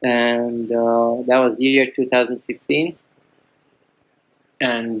 and that was year 2015.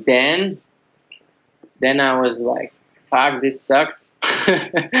 And then I was like, "Fuck, this sucks,"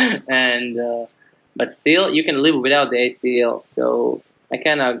 and but still, you can live without the ACL. So I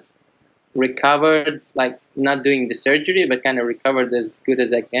kind of recovered, like not doing the surgery, but kind of recovered as good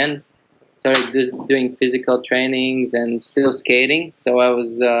as I can. Started doing physical trainings and still skating. So I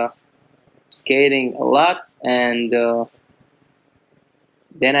was skating a lot, and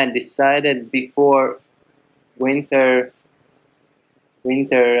then I decided before winter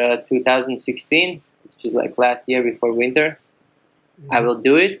 2016, which is like last year before winter, I will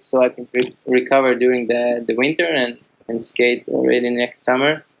do it so I can recover during the winter and skate already next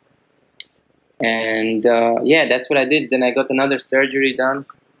summer. And yeah, that's what I did. Then I got another surgery done.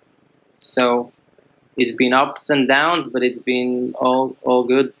 So it's been ups and downs, but it's been all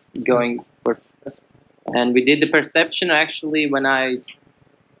good going for. And we did the perception actually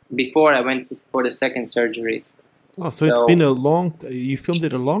before I went for the second surgery. Oh, so it's been you filmed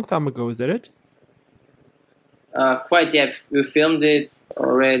it a long time ago, is that it? Quite, yeah. We filmed it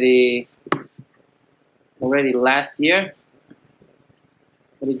already last year,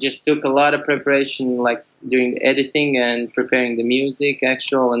 but it just took a lot of preparation, like doing the editing and preparing the music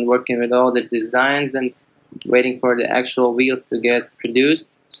and working with all the designs and waiting for the actual wheel to get produced.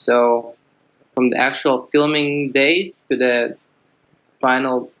 So from the actual filming days to the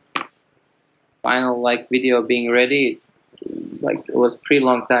final like video being ready, like it was pretty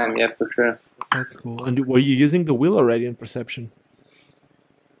long time, yeah, for sure. That's cool. And were you using the wheel already in Perception?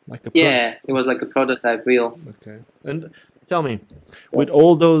 Yeah, it was like a prototype wheel. Okay. And tell me, with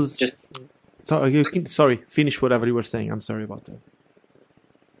all those... Sorry, finish whatever you were saying. I'm sorry about that.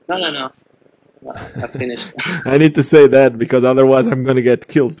 No. I finished. I need to say that because otherwise I'm going to get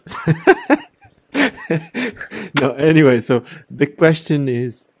killed. No, anyway, so the question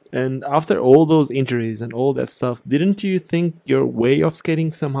is, and after all those injuries and all that stuff, didn't you think your way of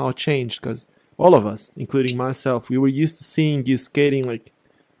skating somehow changed? Because all of us, including myself, we were used to seeing you skating like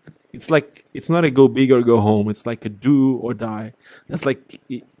it's not a go big or go home. It's like a do or die. That's like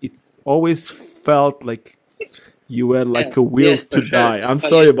it always felt like you were like a will to die. I'm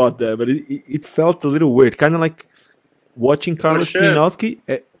sorry about that, but it felt a little weird, kind of like watching Carlos Pianowski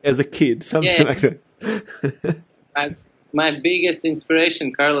as a kid, something like that. My biggest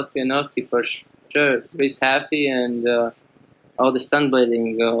inspiration, Carlos Pianowski for sure. Chris Haffey and all the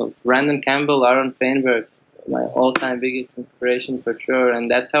stuntblading. Brandon Campbell, Aaron Feinberg, my all-time biggest inspiration for sure.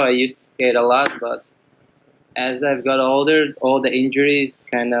 And that's how I used to skate a lot. But as I've got older, all the injuries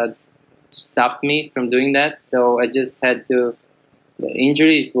kind of stopped me from doing that. So I just had to. The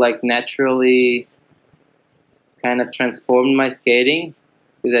injuries like naturally kind of transformed my skating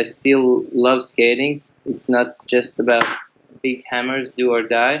because I still love skating. It's not just about big hammers, do or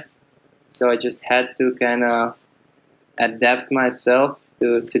die. So I just had to kind of adapt myself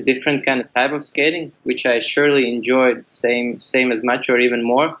to different kind of type of skating, which I surely enjoyed same as much or even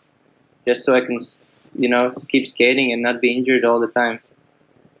more, just so I can, keep skating and not be injured all the time.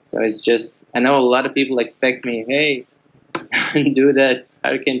 So it's just, I know a lot of people expect me, hey, do that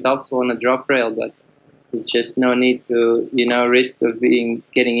hurricane topsail on a drop rail, but there's just no need to, risk of getting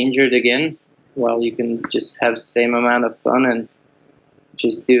injured again. While you can just have the same amount of fun and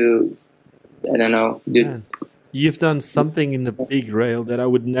just do, I don't know. You've done something in the big rail that I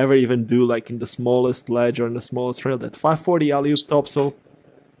would never even do, like in the smallest ledge or in the smallest rail. That 540 alley-oop topsail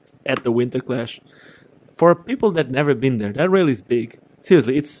at the Winter Clash. For people that never been there, that rail is big.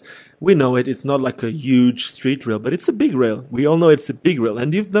 Seriously, we know it. It's not like a huge street rail, but it's a big rail. We all know it's a big rail.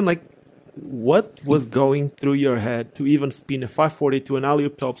 And you've done like, what was going through your head to even spin a 540 to an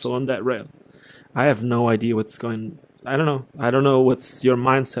alley-oop topsail on that rail? I have no idea what's going. I don't know. I don't know what's your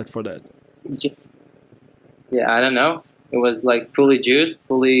mindset for that. Yeah, I don't know. It was like fully juiced,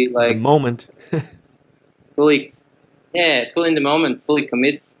 fully like the moment. fully in the moment, fully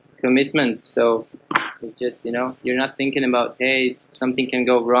commitment. So it's just you're not thinking about, hey, something can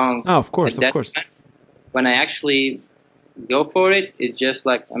go wrong. Oh, of course. when I actually go for it, it's just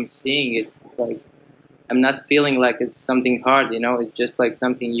like I'm seeing it. Like I'm not feeling like it's something hard, you know. It's just like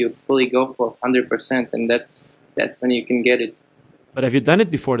something you fully go for 100%, and that's when you can get it. But have you done it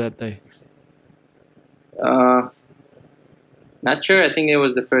before that day? Uh, Not sure. I think it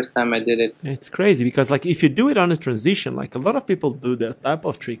was the first time I did it. It's crazy because, like, if you do it on a transition, like a lot of people do that type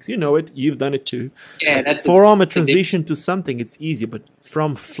of tricks. You know it. You've done it too. Yeah, like, that's from a transition to something, it's easy, but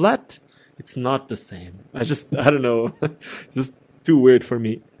from flat, it's not the same. I don't know. It's just too weird for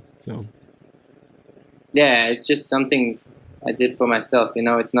me. So yeah, it's just something I did for myself. You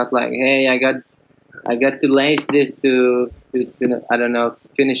know, it's not like, hey, I got to lace this to I don't know,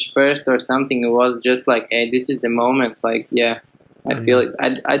 finish first or something. It was just like, hey, this is the moment. Like, yeah, I feel it.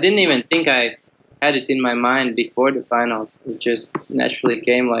 I didn't even think I had it in my mind before the finals. It just naturally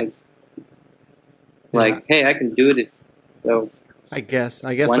came like, hey, I can do this. So I guess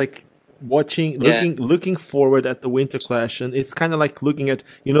like watching, looking forward at the Winter Clash, and it's kind of like looking at,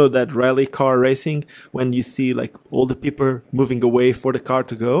 you know, that rally car racing when you see like all the people moving away for the car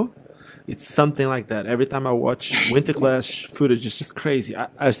to go. It's something like that. Every time I watch Winter Clash footage, it's just crazy.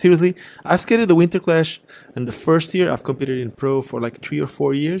 I seriously, I've skated the Winter Clash, and the first year I've competed in pro for like 3 or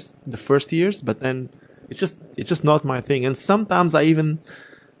 4 years, the first years, but then it's just not my thing. And sometimes I don't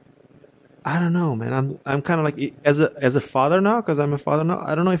know, man. I'm kind of like, as a father now, because I'm a father now.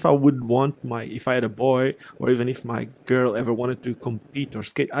 I don't know if I would want if I had a boy, or even if my girl ever wanted to compete or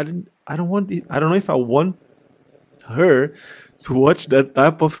skate. I don't know if I want her to watch that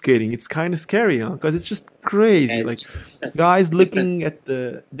type of skating. It's kind of scary, huh? Because it's just crazy. Like guys looking at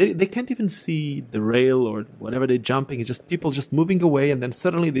they can't even see the rail or whatever they're jumping. It's just people just moving away, and then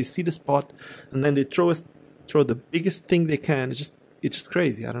suddenly they see the spot, and then they throw the biggest thing they can. It's just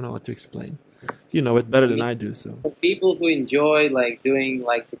crazy. I don't know what to explain. You know it better than I do. So for people who enjoy like doing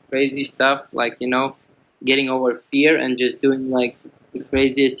like the crazy stuff, like, you know, getting over fear and just doing like the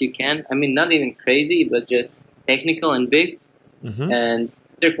craziest you can. I mean, not even crazy, but just technical and big. Mm-hmm. And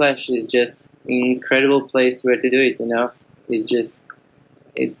Winter Clash is just an incredible place where to do it. You know, it's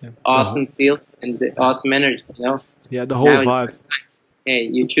awesome feel and the awesome energy. You know, the whole vibe. Hey,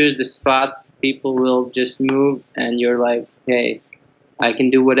 you choose the spot, people will just move, and you're like, hey, I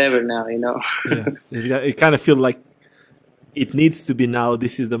can do whatever now. You know. It kind of feels like it needs to be now.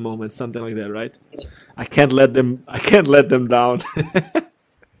 This is the moment, something like that, right? I can't let them down.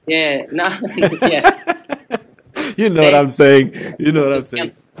 Yeah. No. Yeah. You know what I'm saying. You know what I'm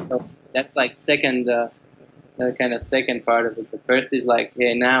saying. So that's like second, kind of second part of it. The first is like,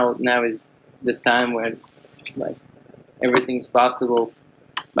 hey, now is the time where it's like everything's possible.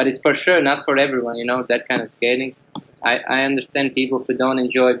 But it's for sure not for everyone, you know, that kind of skating. I understand people who don't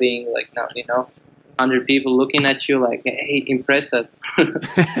enjoy being like, no, you know, 100 people looking at you like, hey, impress us.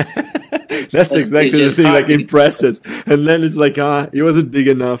 That's exactly the thing, like impresses. And then it's like, it wasn't big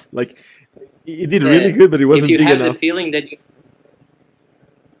enough. Like, it did really good, but it wasn't big enough. If you have the feeling that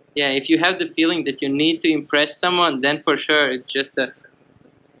if you have the feeling that you need to impress someone, then for sure it's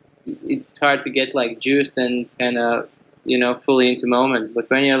hard to get like juiced and kind of, you know, fully into moment. But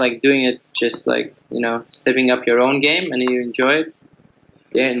when you're like doing it, just like, you know, stepping up your own game and you enjoy it,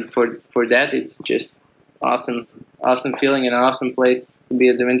 and for that, it's just awesome feeling and an awesome place to be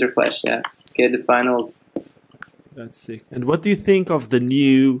at the Winter Clash. Yeah, skate the finals. That's sick. And what do you think of the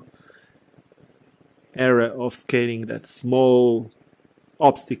new era of skating, that small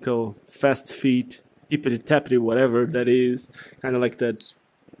obstacle, fast feet, tippity tappity, whatever that is, kind of like that,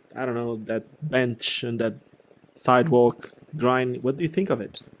 I don't know, that bench and that sidewalk grind? What do you think of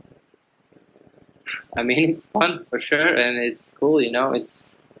it? I mean, it's fun for sure, and it's cool, you know.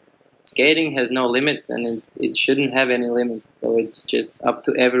 It's skating has no limits, and it shouldn't have any limits. So it's just up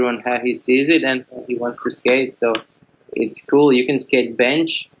to everyone how he sees it and how he wants to skate. So it's cool. You can skate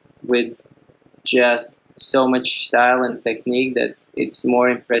bench with just so much style and technique that it's more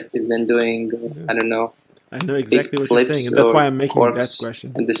impressive than doing, I don't know. I know exactly what you're saying, and that's why I'm making that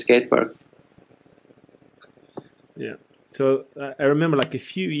question. And the skate park. Yeah. So I remember like a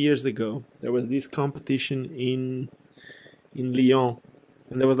few years ago, there was this competition in Lyon,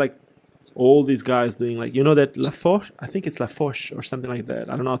 and there was like all these guys doing like, you know, that La Foch, I think it's La Foch or something like that.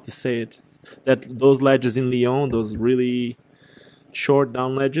 I don't know how to say it. Those ledges in Lyon, those really short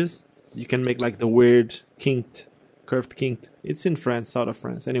down ledges, you can make like the weird curved kinked. It's in France, south of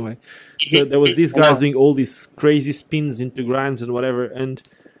France. Anyway, so there was these guys doing all these crazy spins into grinds and whatever, and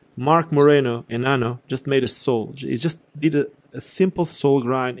Mark Moreno, Enano, just made a soul. He just did a simple soul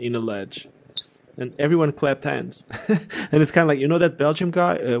grind in a ledge. And everyone clapped hands. And it's kind of like, you know that Belgium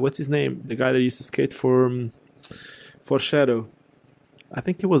guy? What's his name? The guy that used to skate for Shadow. I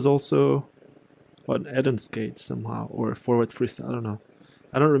think he was also on Eden Skate somehow, or Forward Freestyle. I don't know.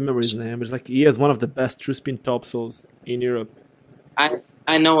 I don't remember his name, but like he has one of the best true spin topsouls in Europe.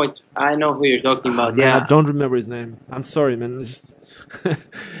 I know who you're talking about. Man, I Yeah. don't remember his name. I'm sorry, man. It's just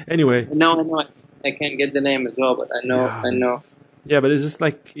anyway. No, I know. I can't get the name as well, but I know. Yeah, I know. yeah, but it's just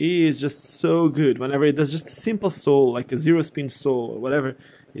like he is just so good. Whenever he does just a simple soul, like a zero spin soul or whatever,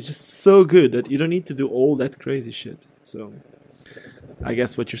 it's just so good that you don't need to do all that crazy shit. So I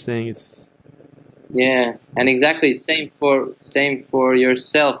guess what you're saying is Yeah, and exactly same for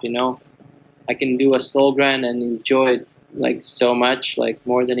yourself. I can do a soul grind and enjoy it like so much, like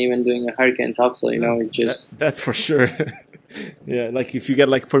more than even doing a hurricane topsoil. It just that's for sure. Yeah, like if you get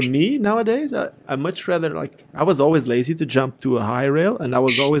like for me nowadays, I much rather like I was always lazy to jump to a high rail, and I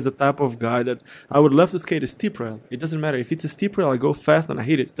was always the type of guy that I would love to skate a steep rail. It doesn't matter if it's a steep rail, I go fast and I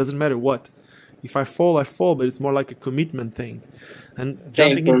hit it. It doesn't matter what. If I fall, I fall, but it's more like a commitment thing. And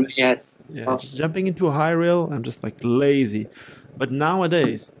same for me. Yeah. just jumping into a high rail, I'm just like lazy. But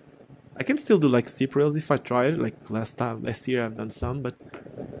nowadays, I can still do like steep rails if I try it. Like last year I've done some, but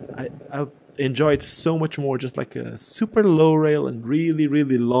I enjoy it so much more. Just like a super low rail and really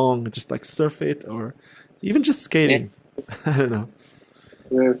really long, just like surf it or even just skating. I don't know.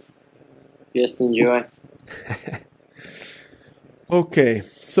 Sure. Just enjoy. Okay,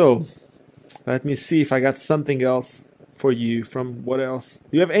 so let me see if I got something else for you from what else.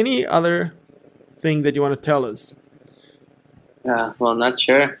 Do you have any other thing that you want to tell us? Well, not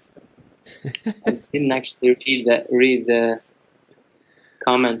sure. I didn't actually read the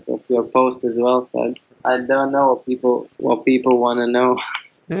comments of your post as well, so I don't know what people want to know.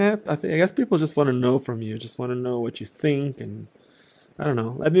 Yeah, I guess people just want to know from you. Just want to know what you think, and I don't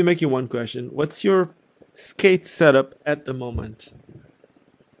know. Let me make you one question. What's your skate setup at the moment?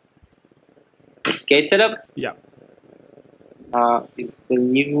 The skate setup? Yeah. It's the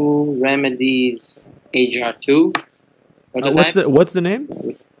new Remedies HR2 prototypes. What's the name?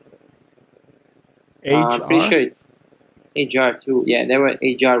 I'm pretty sure it's HR2. Yeah, there were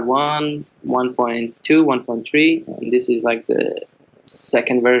HR1, 1.2, 1.3, and this is like the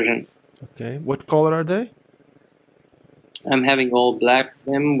second version. Okay. What color are they? I'm having all black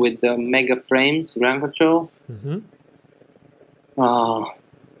them with the Mega Frames ground control. Mm-hmm.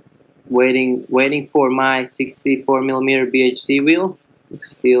 Waiting for my 64mm BHC wheel. It's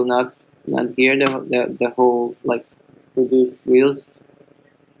still not here. The whole like produced wheels,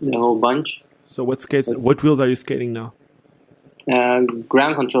 the whole bunch. So what wheels are you skating now?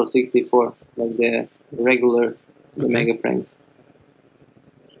 Ground control 64, like the regular, the Okay. Mega Frame.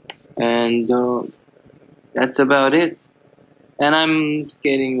 And that's about it. And I'm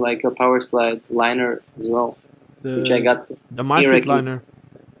skating like a power slide liner as well, which I got. The MyFit directly. liner.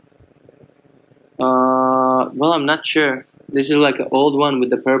 Well, I'm not sure. This is like an old one with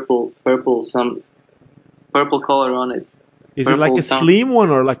the purple color on it. Is it like a Purple slim one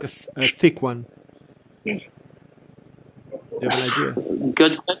or like a thick one? Do you have an idea?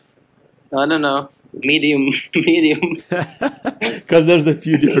 Good. I don't know. Medium. Because there's a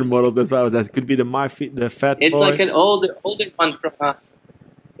few different models. That's why I was asking. Could be the MyFit, the Fat It's Boy. like an older one from.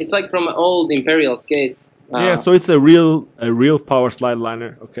 It's like from an old Imperial skate. Yeah, so it's a real power slide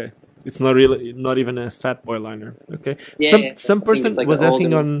liner. Okay, it's not even a Fat Boy liner. Okay, Yeah, some I think person it's like was an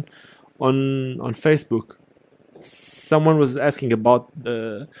asking older- on Facebook. Someone was asking about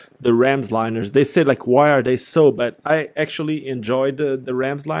the Rams liners. They said like, why are they so bad? I actually enjoyed the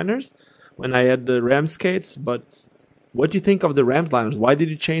Rams liners when I had the Rams skates. But what do you think of the Rams liners? Why did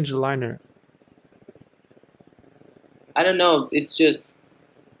you change the liner? I don't know. It's just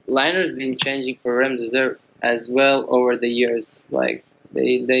liners been changing for rims as well over the years. Like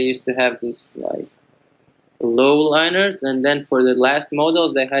they used to have this like low liners, and then for the last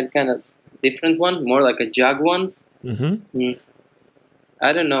model they had kind of different one, more like a jug one. Mm-hmm.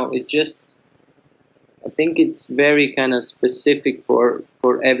 I don't know. I think it's very kind of specific for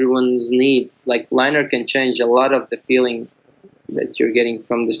everyone's needs. Like liner can change a lot of the feeling that you're getting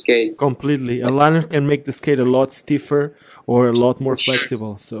from the skate. Completely. A liner can make the skate a lot stiffer or a lot more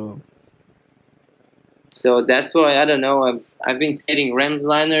flexible. So that's why I don't know. I've been skating Rams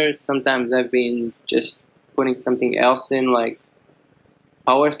liners. Sometimes I've been just putting something else in, like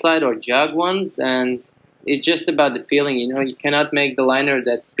power slide or jug ones, and it's just about the feeling. You cannot make the liner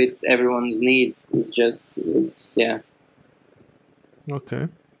that fits everyone's needs. It's yeah. Okay.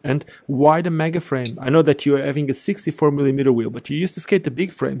 And why the mega frame? I know that you're having a 64mm wheel, but you used to skate the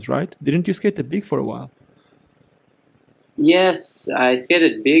big frames, right? Didn't you skate the big for a while? Yes, I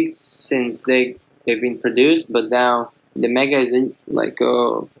skated big since they've been produced, but now the Mega is like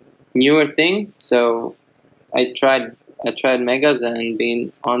a newer thing. So I tried Megas and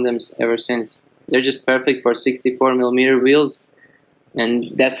been on them ever since. They're just perfect for 64 millimeter wheels, and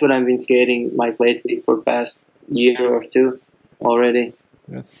that's what I've been skating like lately for past year or two already.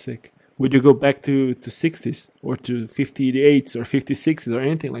 That's sick. Would you go back to 60s or to 58s or 56s or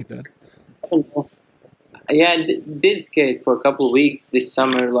anything like that? I don't know. Yeah, I did skate for a couple of weeks this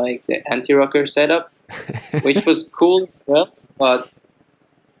summer, like the anti-rocker setup, which was cool, well, but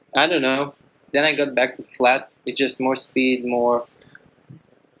I don't know. Then I got back to flat. It's just more speed, more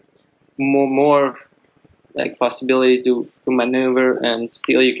like possibility to maneuver, and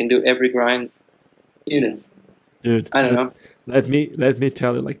still you can do every grind. You know, Dude, I don't know. let me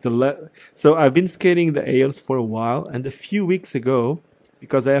tell you, like so I've been skating the Aeons for a while, and a few weeks ago,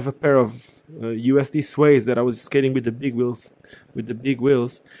 because I have a pair of USD sways that I was skating with the big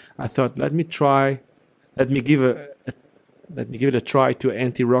wheels, I thought let me give let me give it a try to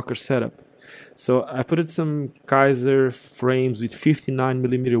anti-rocker setup. So I put in some Kaiser frames with 59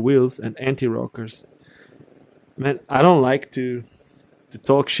 millimeter wheels and anti-rockers. Man, I don't like to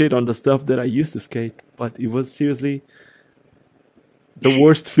talk shit on the stuff that I used to skate, but it was seriously the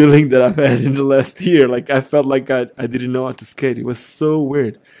worst feeling that I've had in the last year. Like I felt like I didn't know how to skate. It was so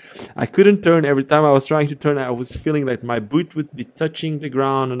weird. I couldn't turn. Every time I was trying to turn, I was feeling like my boot would be touching the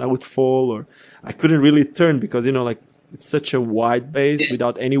ground and I would fall, or I couldn't really turn because like it's such a wide base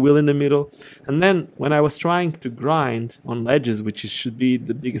without any wheel in the middle. And then when I was trying to grind on ledges, which should be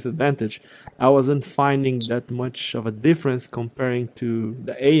the biggest advantage, I wasn't finding that much of a difference comparing to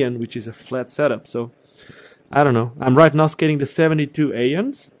the Aeon, which is a flat setup. So I don't know. I'm right now skating the 72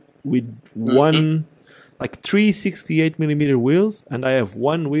 Aeons with one, like three 68 millimeter wheels, and I have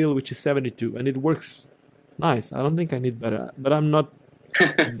one wheel which is 72, and it works nice. I don't think I need better, but I'm not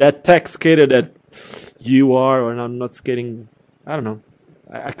that tech skater that you are, and I'm not skating. I don't know.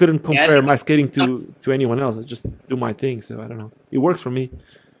 I couldn't compare my skating to anyone else. I just do my thing, so I don't know. It works for me.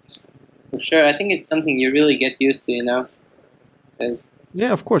 For sure, I think it's something you really get used to, you know. 'Cause-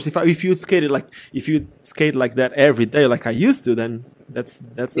 Yeah, of course. If you skate like that every day, like I used to, then that's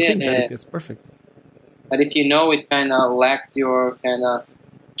the thing that it gets perfect. But if you know it kind of lacks your kind of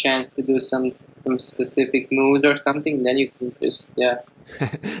chance to do some specific moves or something, then you can just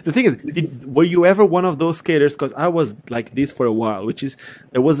The thing is, were you ever one of those skaters? Because I was like this for a while, which is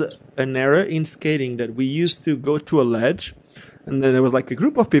there was an era in skating that we used to go to a ledge, and then there was like a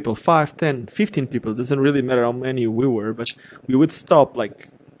group of people, 5, 10, 15 people, doesn't really matter how many we were, but we would stop like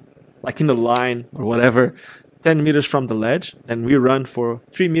in a line or whatever, 10 meters from the ledge, then we run for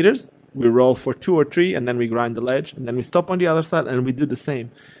 3 meters, we roll for 2 or 3, and then we grind the ledge, and then we stop on the other side and we do the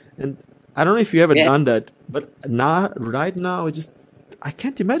same. And I don't know if you ever done that, but now, right now, I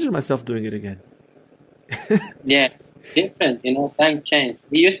can't imagine myself doing it again. yeah, different, you know. Time changed.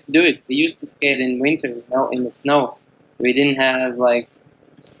 We used to do it. We used to skate in winter, you know, in the snow. We didn't have like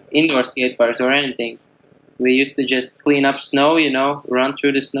indoor skate parks or anything. We used to just clean up snow, you know, run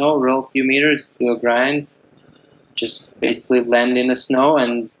through the snow, roll a few meters, do a grind, just basically land in the snow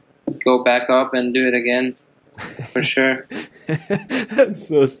and go back up and do it again. For sure. That's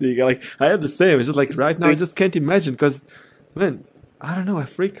so sick. Like I have the same. It's just like right now I just can't imagine because, man, I don't know. I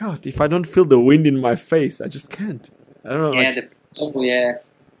freak out if I don't feel the wind in my face. I just can't. I don't know. Yeah, yeah,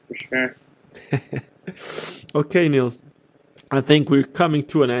 for sure. Okay, Niels. I think we're coming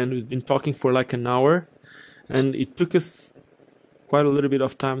to an end. We've been talking for like an hour, and it took us quite a little bit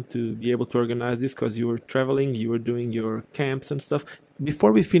of time to be able to organize this because you were traveling, you were doing your camps and stuff.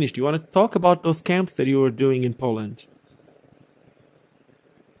 Before we finish, do you want to talk about those camps that you were doing in Poland?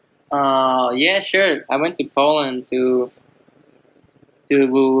 Yeah, sure. I went to Poland to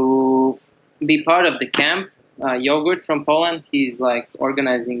be part of the camp. Yogurt from Poland, he's like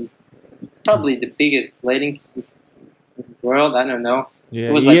organizing probably the biggest blading camp in the world. I don't know.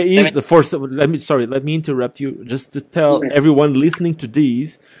 Yeah, he's the first. Let me interrupt you just to tell everyone listening to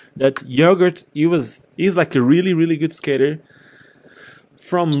these that Yogurt, he's like a really, really good skater.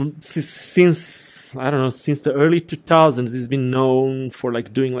 Since I don't know, since the early 2000s, he's been known for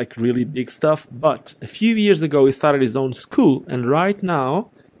like doing like really big stuff. But a few years ago, he started his own school, and right now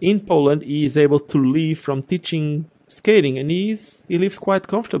in Poland, he is able to live from teaching skating, and he lives quite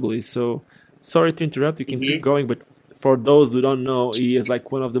comfortably. So sorry to interrupt. You can keep going, but for those who don't know, he is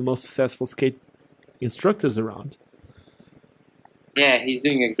like one of the most successful skate instructors around. Yeah, he's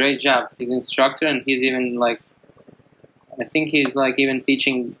doing a great job. He's an instructor, and he's even like, I think he's like even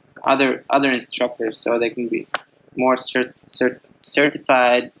teaching other instructors, so they can be more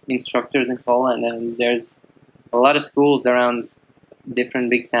certified instructors in Poland. And there's a lot of schools around different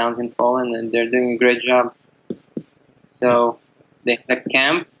big towns in Poland, and they're doing a great job. So they have a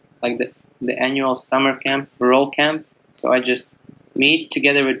camp, like the annual summer camp, roll camp. So I just me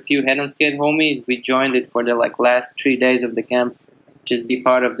together with a few head on skate homies, we joined it for the like last 3 days of the camp. Just be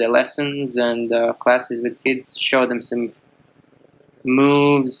part of the lessons and classes with kids, show them some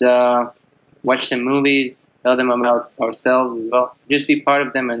moves, watch some movies, tell them about ourselves as well. Just be part of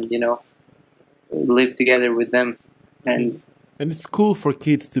them and live together with them. And it's cool for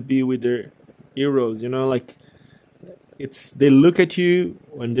kids to be with their heroes, like they look at you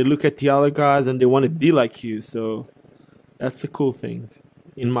when they look at the other guys and they want to be like you. So that's a cool thing,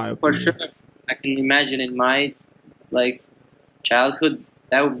 in my for opinion. sure, I can imagine in my like childhood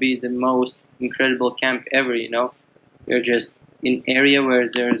that would be the most incredible camp ever. You're just in area where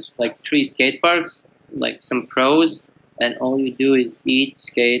there's like 3 skate parks, like some pros, and all you do is eat,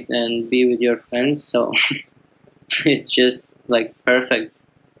 skate, and be with your friends. So it's just like perfect.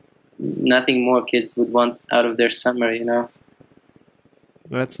 Nothing more kids would want out of their summer.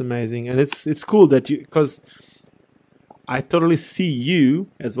 That's amazing, and it's cool that because I totally see you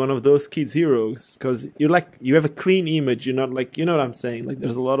as one of those kids' heroes because you have a clean image. You're not like, what I'm saying. Like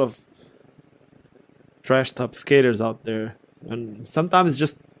there's a lot of trash top skaters out there, and sometimes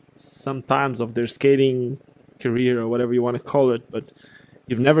of their skating career or whatever you want to call it, but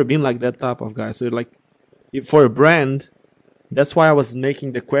you've never been like that type of guy. So you're like, for a brand, that's why I was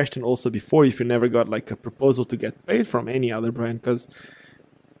making the question also before if you never got like a proposal to get paid from any other brand, because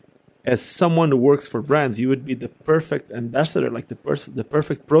as someone who works for brands, you would be the perfect ambassador, like the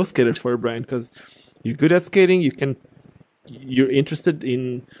perfect pro skater for a brand, because you're good at skating. You're interested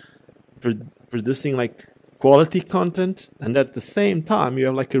in producing like quality content, and at the same time you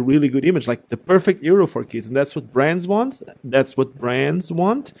have like a really good image, like the perfect hero for kids, and that's what brands want. That's what brands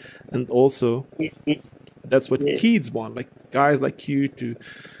want, and also that's what kids want, like guys like you to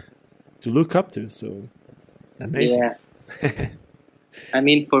look up to. So amazing. Yeah. I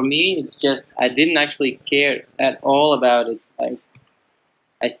mean, for me, it's just I didn't actually care at all about it. Like,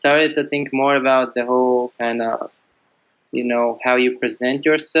 I started to think more about the whole kind of, how you present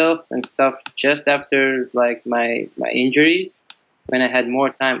yourself and stuff just after like my injuries, when I had more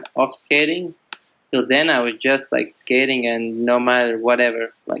time off skating. Till then, I was just like skating and no matter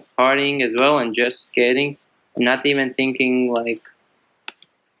whatever, like partying as well and just skating, and not even thinking like,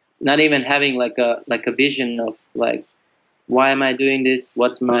 not even having like a vision of like, why am I doing this?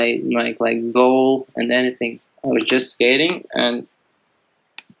 What's my like goal and anything? I was just skating, and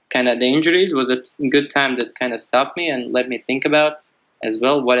kind of the injuries was a good time that kind of stopped me and let me think about as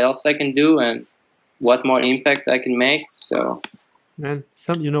well what else I can do and what more impact I can make. So, Man,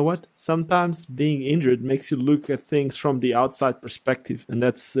 you know what? Sometimes being injured makes you look at things from the outside perspective, and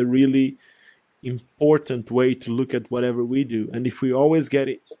that's a really important way to look at whatever we do. And if we always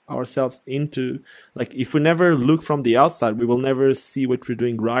ourselves into, like, if we never look from the outside, we will never see what we're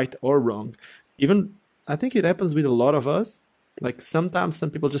doing right or wrong. Even I think it happens with a lot of us. Like sometimes some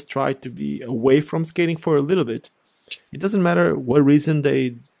people just try to be away from skating for a little bit. It doesn't matter what reason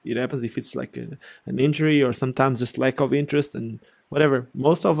it happens, if it's like an injury or sometimes just lack of interest and whatever.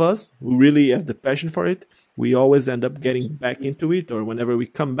 Most of us who really have the passion for it, we always end up getting back into it, or whenever we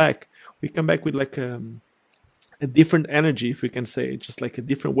come back with like a different energy, if we can say, just like a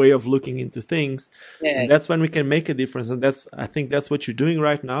different way of looking into things. yeah, And that's when we can make a difference. And I think that's what you're doing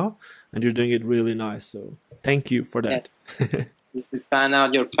right now, and you're doing it really nice. So thank you for yeah. that. You can find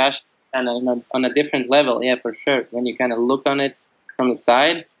out your passion kind of on a different level. Yeah, for sure. When you kind of look on it from the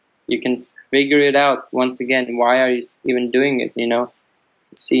side, you can figure it out once again. Why are you even doing it?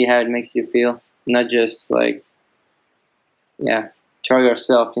 See how it makes you feel, not just like, throw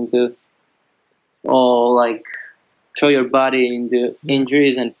yourself into all like throw your body into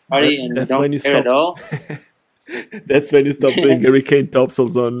injuries and party and That's when don't you care at all. That's when you stop doing hurricane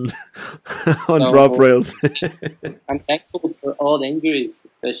topsouls on drop So rails. I'm thankful for all the injuries,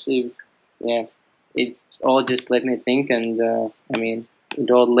 especially, it all just let me think, and I mean,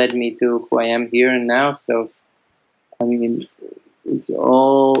 it all led me to who I am here and now. So, I mean, it's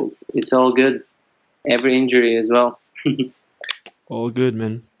all good. Every injury as well. All good,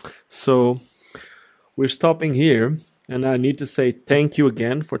 man. So we're stopping here, and I need to say thank you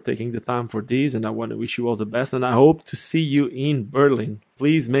again for taking the time for these, and I want to wish you all the best, and I hope to see you in Berlin.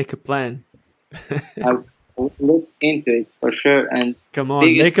 Please make a plan. I'll look into it for sure. And Come on,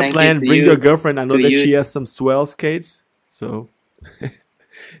 biggest make a thank you plan. to Bring you, your girlfriend. I know to that you. she has some swell skates, so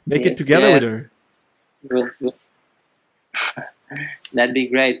make it Yes, together with yes. her. We'll- that'd be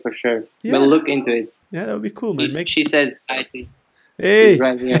great for sure. Yeah. We'll look into it. Yeah, that would be cool, man. She says hi to you. Hey, She's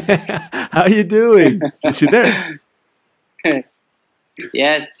right here. how you doing? Is she there?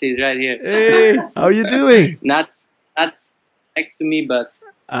 Yes, she's right here. Hey, how you doing? Not next to me, but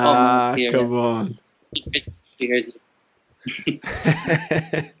almost here. Come on. She hears you.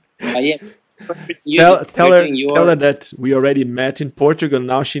 Yeah. Tell You're doing your her that we already met in Portugal.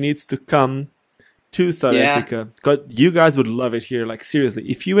 Now she needs to come to South yeah. Africa. Because you guys would love it here. Like seriously,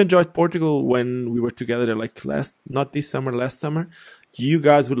 if you enjoyed Portugal when we were together there, like not this summer, last summer, you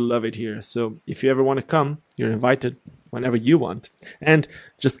guys would love it here. So if you ever want to come, you're invited whenever you want. And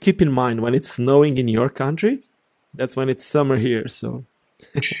just keep in mind when it's snowing in your country, that's when it's summer here. So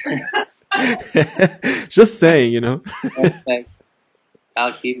just saying, you know. Perfect.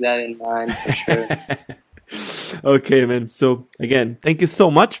 I'll keep that in mind for sure. Okay, man. So again, thank you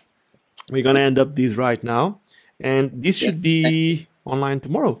so much. We're gonna end up these right now, and this Yeah. should be online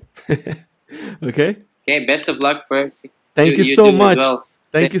tomorrow. Okay. Okay. Best of luck for Thank you you so do as much. well.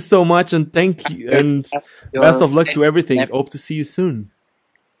 Thank you so much, and thank you, and Your- best of luck to everything. Hope to see you soon.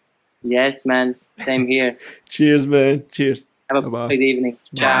 Yes, man. Same here. Cheers, man. Cheers. Have a Bye-bye. good evening.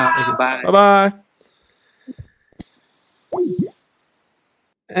 Ciao. Bye. Bye bye.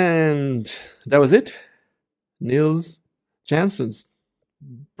 And that was it. Niels Janssens,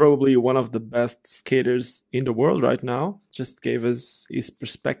 probably one of the best skaters in the world right now, just gave us his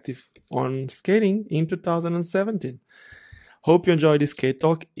perspective on skating in 2017. Hope you enjoyed this skate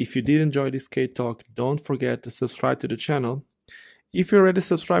talk. If you did enjoy this skate talk, don't forget to subscribe to the channel. If you're already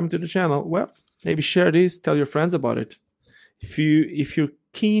subscribing to the channel, well, maybe share this, tell your friends about it. If you're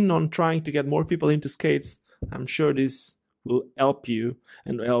keen on trying to get more people into skates, I'm sure this will help you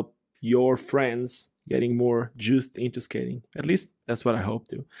and help your friends getting more juiced into skating. At least that's what I hope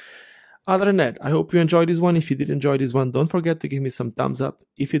to. Other than that, I hope you enjoyed this one. If you did enjoy this one, don't forget to give me some thumbs up.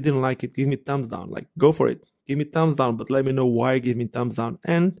 If you didn't like it, give me thumbs down. Like, go for it. Give me thumbs down, but let me know why you give me thumbs down.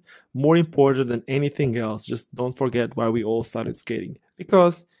 And more important than anything else, just don't forget why we all started skating.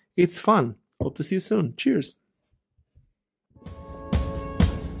 Because it's fun. Hope to see you soon. Cheers.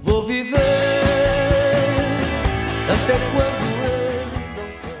 Vou viver até quando